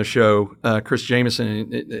who's been on the show, Chris Jameson.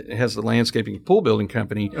 It has the landscaping and pool building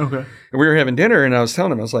company. Okay. And we were having dinner and I was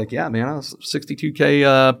telling him, I was like, yeah, man, I was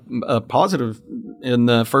 $62K positive in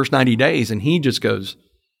the first 90 days. And he just goes,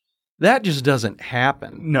 that just doesn't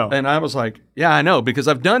happen. No. And I was like, yeah, I know, because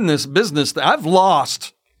I've done this business. I've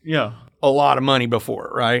lost a lot of money before,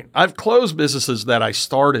 right? I've closed businesses that I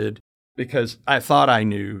started because I thought I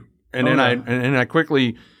knew. And then I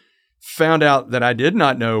quickly found out that I did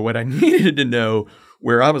not know what I needed to know,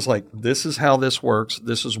 where I was like, this is how this works.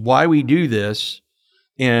 This is why we do this.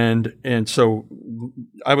 And so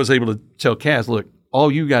I was able to tell Kaz, look, all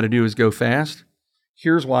you got to do is go fast.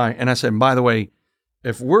 Here's why. And I said, by the way,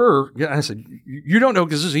 I said, you don't know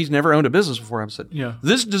because he's never owned a business before. I said,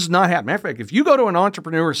 this does not happen. Matter of fact, if you go to an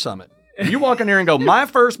entrepreneur summit, you walk in there and go, my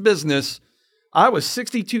first business, I was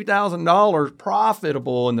 $62,000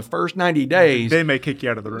 profitable in the first 90 days. They may kick you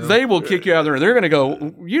out of the room. They will kick you out of the room. They're going to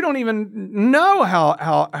go, you don't even know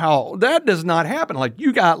how that does not happen. Like,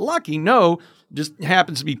 you got lucky. No, just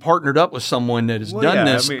happens to be partnered up with someone that has done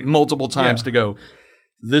this multiple times to go,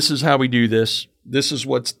 this is how we do this. This is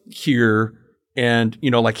what's here. And,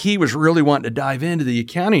 you know, like he was really wanting to dive into the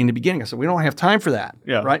accounting in the beginning. I said, we don't have time for that.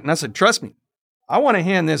 Yeah. Right. And I said, trust me. I want to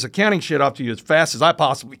hand this accounting shit off to you as fast as I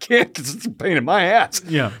possibly can because it's a pain in my ass.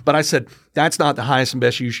 Yeah. But I said, that's not the highest and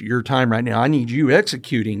best use of your time right now. I need you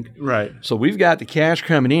executing. Right. So we've got the cash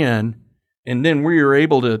coming in, and then we are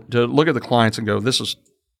able to look at the clients and go, this is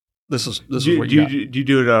what you got. Do you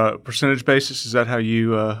do it a percentage basis? Is that how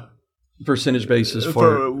you Percentage basis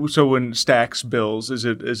for so when stacks bills, is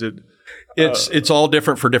it it's all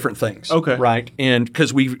different for different things. Okay. Right. And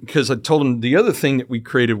because I told them the other thing that we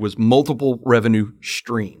created was multiple revenue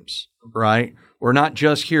streams. Right. We're not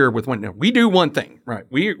just here with one. No, we do one thing. Right.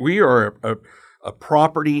 We are a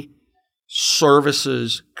property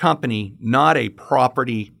services company, not a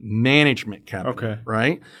property management company. Okay.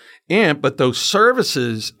 Right. But those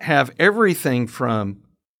services have everything from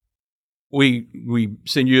we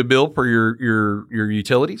send you a bill for your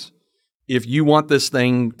utilities. If you want this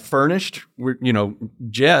thing furnished,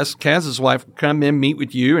 Jess, Kaz's wife, will come in, meet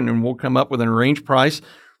with you, and then we'll come up with an arranged price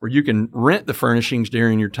where you can rent the furnishings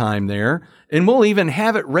during your time there. And we'll even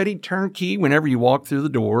have it ready turnkey whenever you walk through the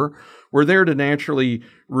door. We're there to naturally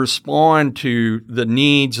respond to the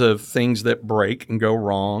needs of things that break and go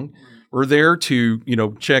wrong. We're there to,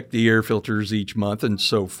 check the air filters each month and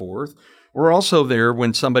so forth. We're also there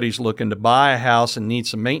when somebody's looking to buy a house and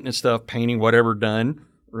needs some maintenance stuff, painting, whatever done,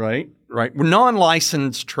 right? We're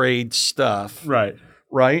non-licensed trade stuff.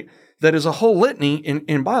 right? That is a whole litany.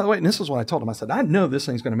 And by the way, and this is what I told him. I said, I know this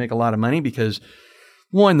thing's going to make a lot of money because,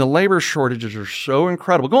 one, the labor shortages are so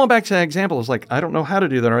incredible. Going back to that example, it's like, I don't know how to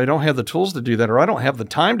do that, or I don't have the tools to do that, or I don't have the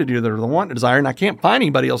time to do that, or the want and desire, and I can't find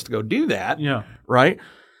anybody else to go do that. Yeah. Right?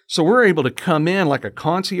 So we're able to come in like a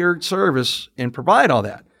concierge service and provide all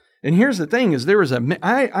that. And here's the thing: is there was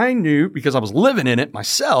I knew because I was living in it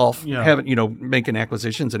myself, making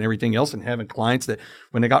acquisitions and everything else, and having clients that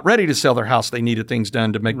when they got ready to sell their house, they needed things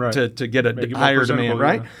done to make to get a higher demand,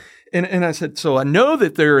 right? Yeah. And I said, so I know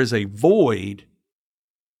that there is a void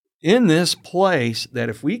in this place that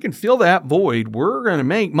if we can fill that void, we're going to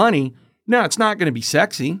make money. Now it's not going to be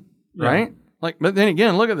sexy, right? But then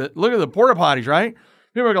again, look at the porta potties, right?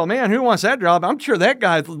 People go, man, who wants that job? I'm sure that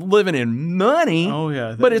guy's living in money. Oh,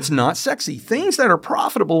 yeah. But it's not sexy. Things that are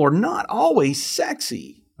profitable are not always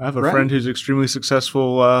sexy. I have a friend who's extremely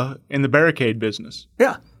successful in the barricade business.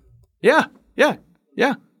 Yeah.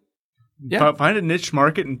 Find a niche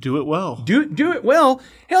market and do it well. Do it well.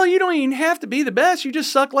 Hell, you don't even have to be the best. You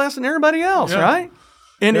just suck less than everybody else, right?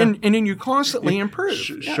 And then you constantly improve.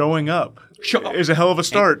 Showing up is a hell of a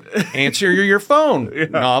start. Answer your phone.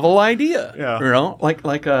 Novel idea.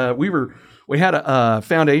 Yeah. We had a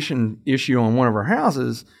foundation issue on one of our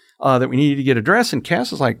houses that we needed to get addressed, and Cass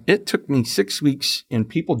was like, it took me 6 weeks and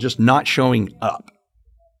people just not showing up.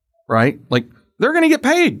 Right? Like they're going to get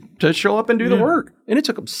paid to show up and do the work. And it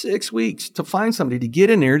took them 6 weeks to find somebody to get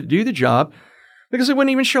in there to do the job. Because they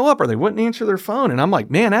wouldn't even show up or they wouldn't answer their phone. And I'm like,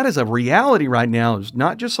 man, that is a reality right now. It's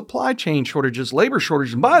not just supply chain shortages, labor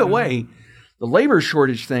shortages. And by the way, the labor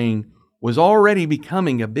shortage thing was already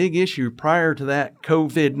becoming a big issue prior to that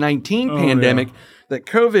COVID-19 pandemic. Yeah. That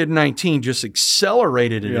COVID-19 just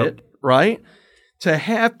accelerated it, right? To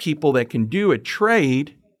have people that can do a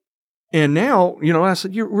trade. And now, I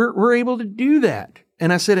said, we're able to do that.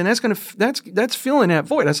 And I said, and that's filling that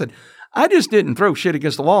void. I said, I just didn't throw shit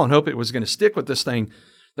against the wall and hope it was going to stick with this thing.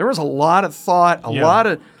 There was a lot of thought, a lot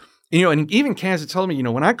of, and even Kaz had told me,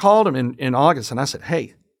 when I called him in August and I said,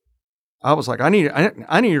 hey, I was like, I need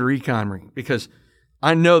a recon ring because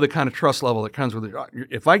I know the kind of trust level that comes with it.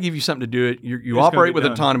 If I give you something to do it, you operate with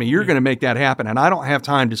autonomy, you're going to make that happen. And I don't have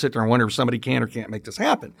time to sit there and wonder if somebody can or can't make this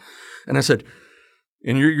happen. And I said,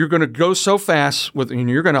 and you're going to go so fast and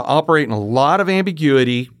you're going to operate in a lot of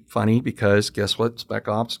ambiguity. Funny because guess what spec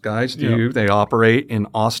ops guys do? Yep. They operate in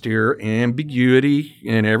austere ambiguity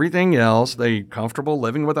and everything else. They comfortable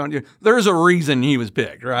living without you. There's a reason he was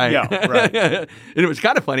picked, right? Yeah, right. And it was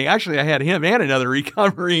kind of funny. Actually, I had him and another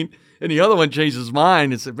recon marine, and the other one changed his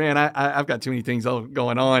mind and said, man, I've got too many things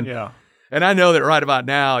going on. Yeah. And I know that right about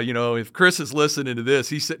now, if Chris is listening to this,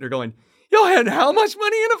 he's sitting there going, y'all had how much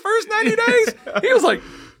money in the first 90 days? He was like,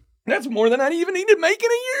 that's more than I even need to make in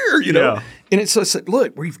a year, Yeah. And so I said,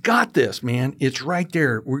 look, we've got this, man. It's right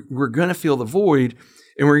there. We're going to fill the void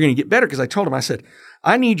and we're going to get better. Because I told him, I said,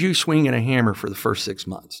 I need you swinging a hammer for the first 6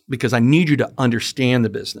 months because I need you to understand the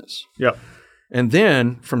business. Yep. And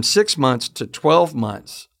then from 6 months to 12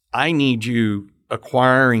 months, I need you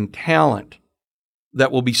acquiring talent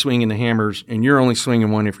that will be swinging the hammers, and you're only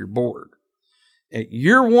swinging one if you're bored. At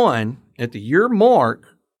year one, at the year mark,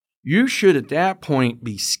 you should at that point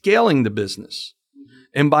be scaling the business.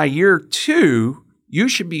 And by year 2, you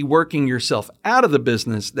should be working yourself out of the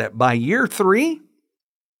business that by year 3,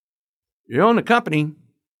 you own the company,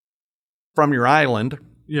 from your island,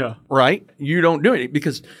 Yeah. right? You don't do it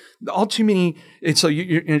because all too many. And so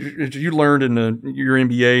you learned in your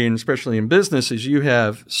MBA and especially in business is you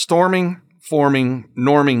have storming, forming,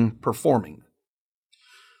 norming, performing.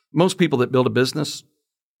 Most people that build a business,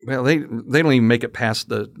 well, they don't even make it past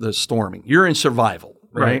the storming. You're in survival,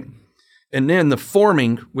 right? And then the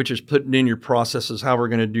forming, which is putting in your processes, how we're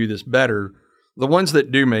going to do this better. The ones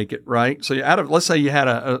that do make it, right? So let's say you had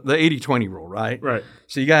the 80-20 rule, right? Right.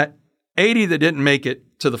 So you got 80 that didn't make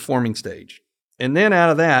it to the forming stage. And then out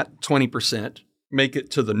of that, 20% make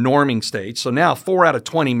it to the norming stage. So now 4 out of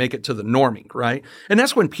 20 make it to the norming, right? And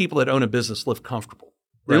that's when people that own a business live comfortable.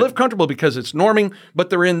 They live comfortable because it's norming, but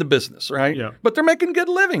they're in the business, right? Yeah. But they're making good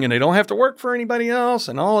living and they don't have to work for anybody else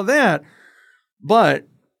and all of that. But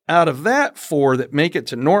out of that 4 that make it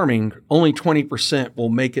to norming, only 20% will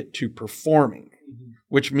make it to performing,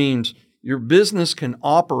 which means your business can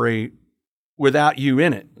operate without you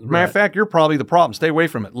in it. As a matter of fact, you're probably the problem. Stay away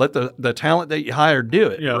from it. Let the talent that you hired do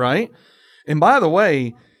it, right? And by the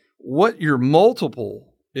way, what your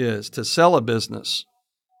multiple is to sell a business,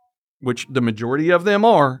 which the majority of them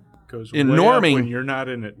are, Goes in way up norming, when you're not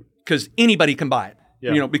in it. because anybody can buy it.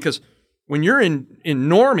 Yeah. Because when you're in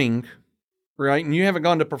norming, right, and you haven't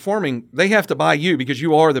gone to performing, they have to buy you because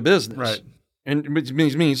you are the business. Right. And it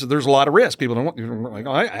means there's a lot of risk. People don't want,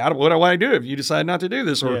 like, what do I do if you decide not to do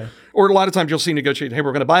this? Or a lot of times you'll see negotiate, hey,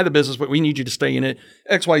 we're going to buy the business, but we need you to stay in it,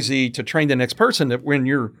 XYZ, to train the next person that when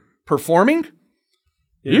you're performing,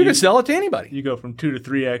 you can sell it to anybody. You go from 2 to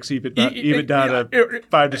 3x EBITDA to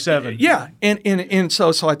 5 to 7. Yeah. And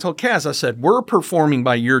so I told Kaz, I said, we're performing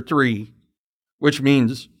by year 3, which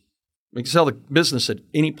means we can sell the business at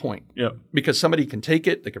any point. Yep. Because somebody can take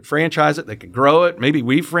it, they can franchise it, they can grow it. Maybe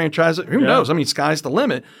we franchise it. Who knows? I mean, sky's the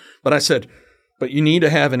limit. But I said, but you need to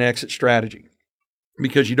have an exit strategy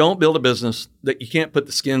because you don't build a business that you can't put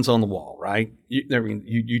the skins on the wall, right?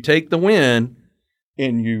 You take the win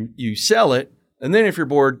and you sell it. And then if you're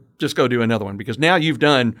bored, just go do another one because now you've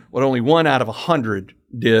done what only 1 out of 100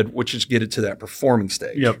 did, which is get it to that performing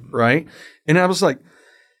stage, right? And I was like,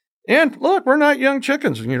 and look, we're not young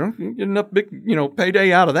chickens. You get enough big,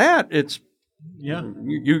 payday out of that. It's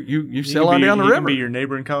you sell on down the river. You can be your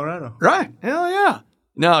neighbor in Colorado, right? Hell yeah.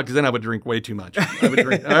 No, because then I would drink way too much. I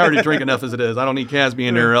already drink enough as it is. I don't need Kaz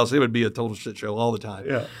being there, or else it would be a total shit show all the time.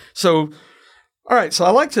 Yeah. So. All right, so I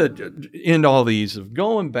like to end all these of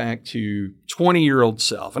going back to 20-year-old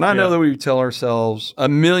self. And I know that we tell ourselves a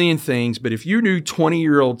million things, but if you knew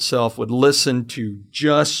 20-year-old self would listen to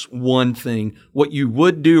just one thing, what you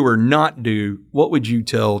would do or not do, what would you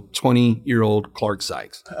tell 20-year-old Clark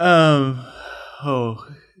Sykes?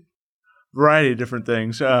 Variety of different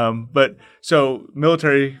things. But so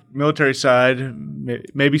military side,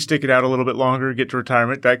 maybe stick it out a little bit longer, get to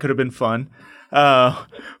retirement. That could have been fun.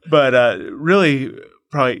 But really,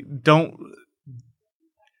 probably don't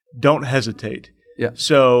hesitate. Yeah.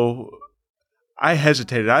 So I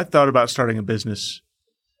hesitated. I thought about starting a business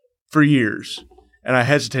for years, and I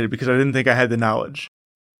hesitated because I didn't think I had the knowledge.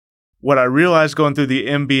 What I realized going through the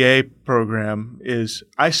MBA program is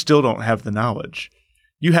I still don't have the knowledge.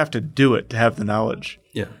 You have to do it to have the knowledge.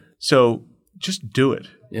 Yeah. So just do it.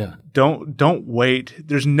 Yeah. Don't wait.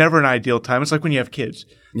 There's never an ideal time. It's like when you have kids.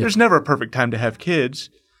 Yeah. There's never a perfect time to have kids.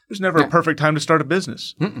 There's never a perfect time to start a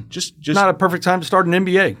business. Just not a perfect time to start an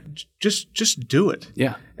MBA. Just do it.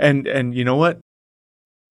 Yeah. And you know what?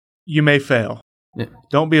 You may fail. Yeah.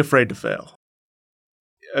 Don't be afraid to fail.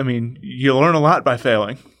 I mean, you learn a lot by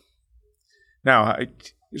failing. Now,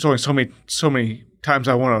 there's only so many times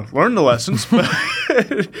I want to learn the lessons, but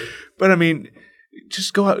I mean,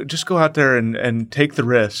 just go out there and take the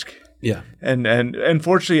risk. Yeah. And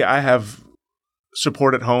fortunately, I have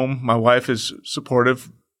support at home. My wife is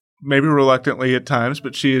supportive, maybe reluctantly at times,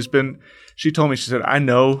 but she told me, she said, I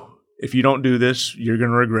know if you don't do this, you're going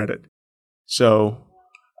to regret it. So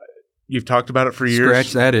you've talked about it for years.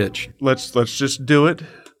 Scratch that itch. Let's just do it.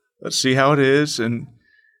 Let's see how it is. And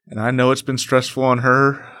I know it's been stressful on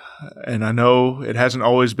her, and I know it hasn't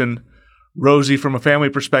always been rosy from a family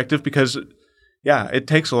perspective because, it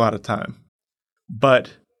takes a lot of time.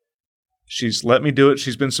 But she's let me do it.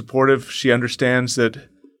 She's been supportive. She understands that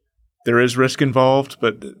there is risk involved,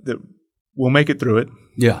 but that we'll make it through it.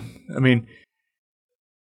 Yeah. I mean,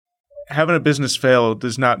 having a business fail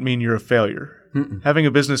does not mean you're a failure. Mm-mm. Having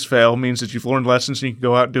a business fail means that you've learned lessons and you can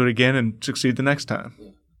go out and do it again and succeed the next time.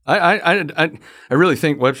 I really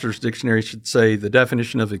think Webster's dictionary should say the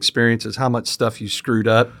definition of experience is how much stuff you screwed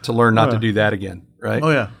up to learn not to do that again, right? Oh,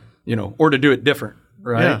 yeah. Or to do it different,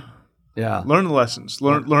 right? Yeah. Yeah. Learn the lessons.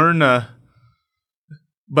 Learn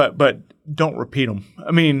but don't repeat them.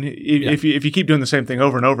 I mean, if you keep doing the same thing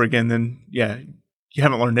over and over again, then you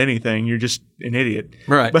haven't learned anything. You're just an idiot.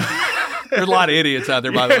 Right. But there's a lot of idiots out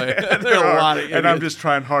there, by the way. There are a lot of idiots. And I'm just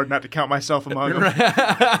trying hard not to count myself among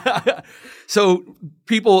them. So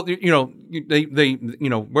people, they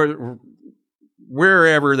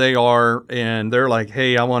wherever they are, and they're like,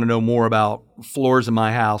 hey, I want to know more about floors in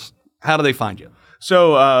my house. How do they find you?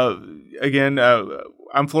 So again,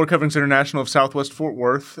 I'm Floor Coverings International of Southwest Fort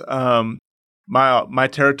Worth. My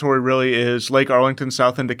territory really is Lake Arlington,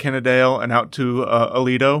 south into Kennedale, and out to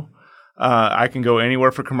Aledo. I can go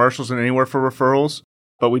anywhere for commercials and anywhere for referrals,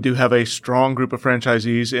 but we do have a strong group of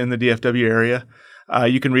franchisees in the DFW area.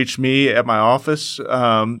 You can reach me at my office,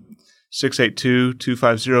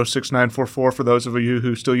 682-250-6944 for those of you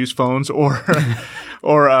who still use phones, or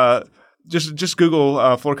just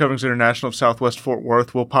Google Floor Coverings International of Southwest Fort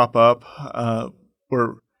Worth will pop up.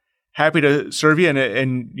 We're happy to serve you,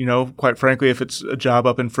 and quite frankly, if it's a job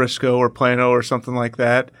up in Frisco or Plano or something like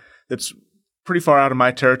that, that's pretty far out of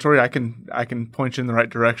my territory, I can point you in the right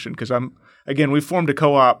direction, because we formed a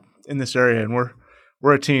co-op in this area, and we're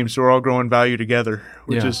a team, so we're all growing value together,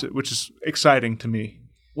 which is exciting to me.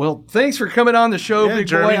 Well, thanks for coming on the show, big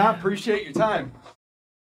Jeremy. boy. I appreciate your time.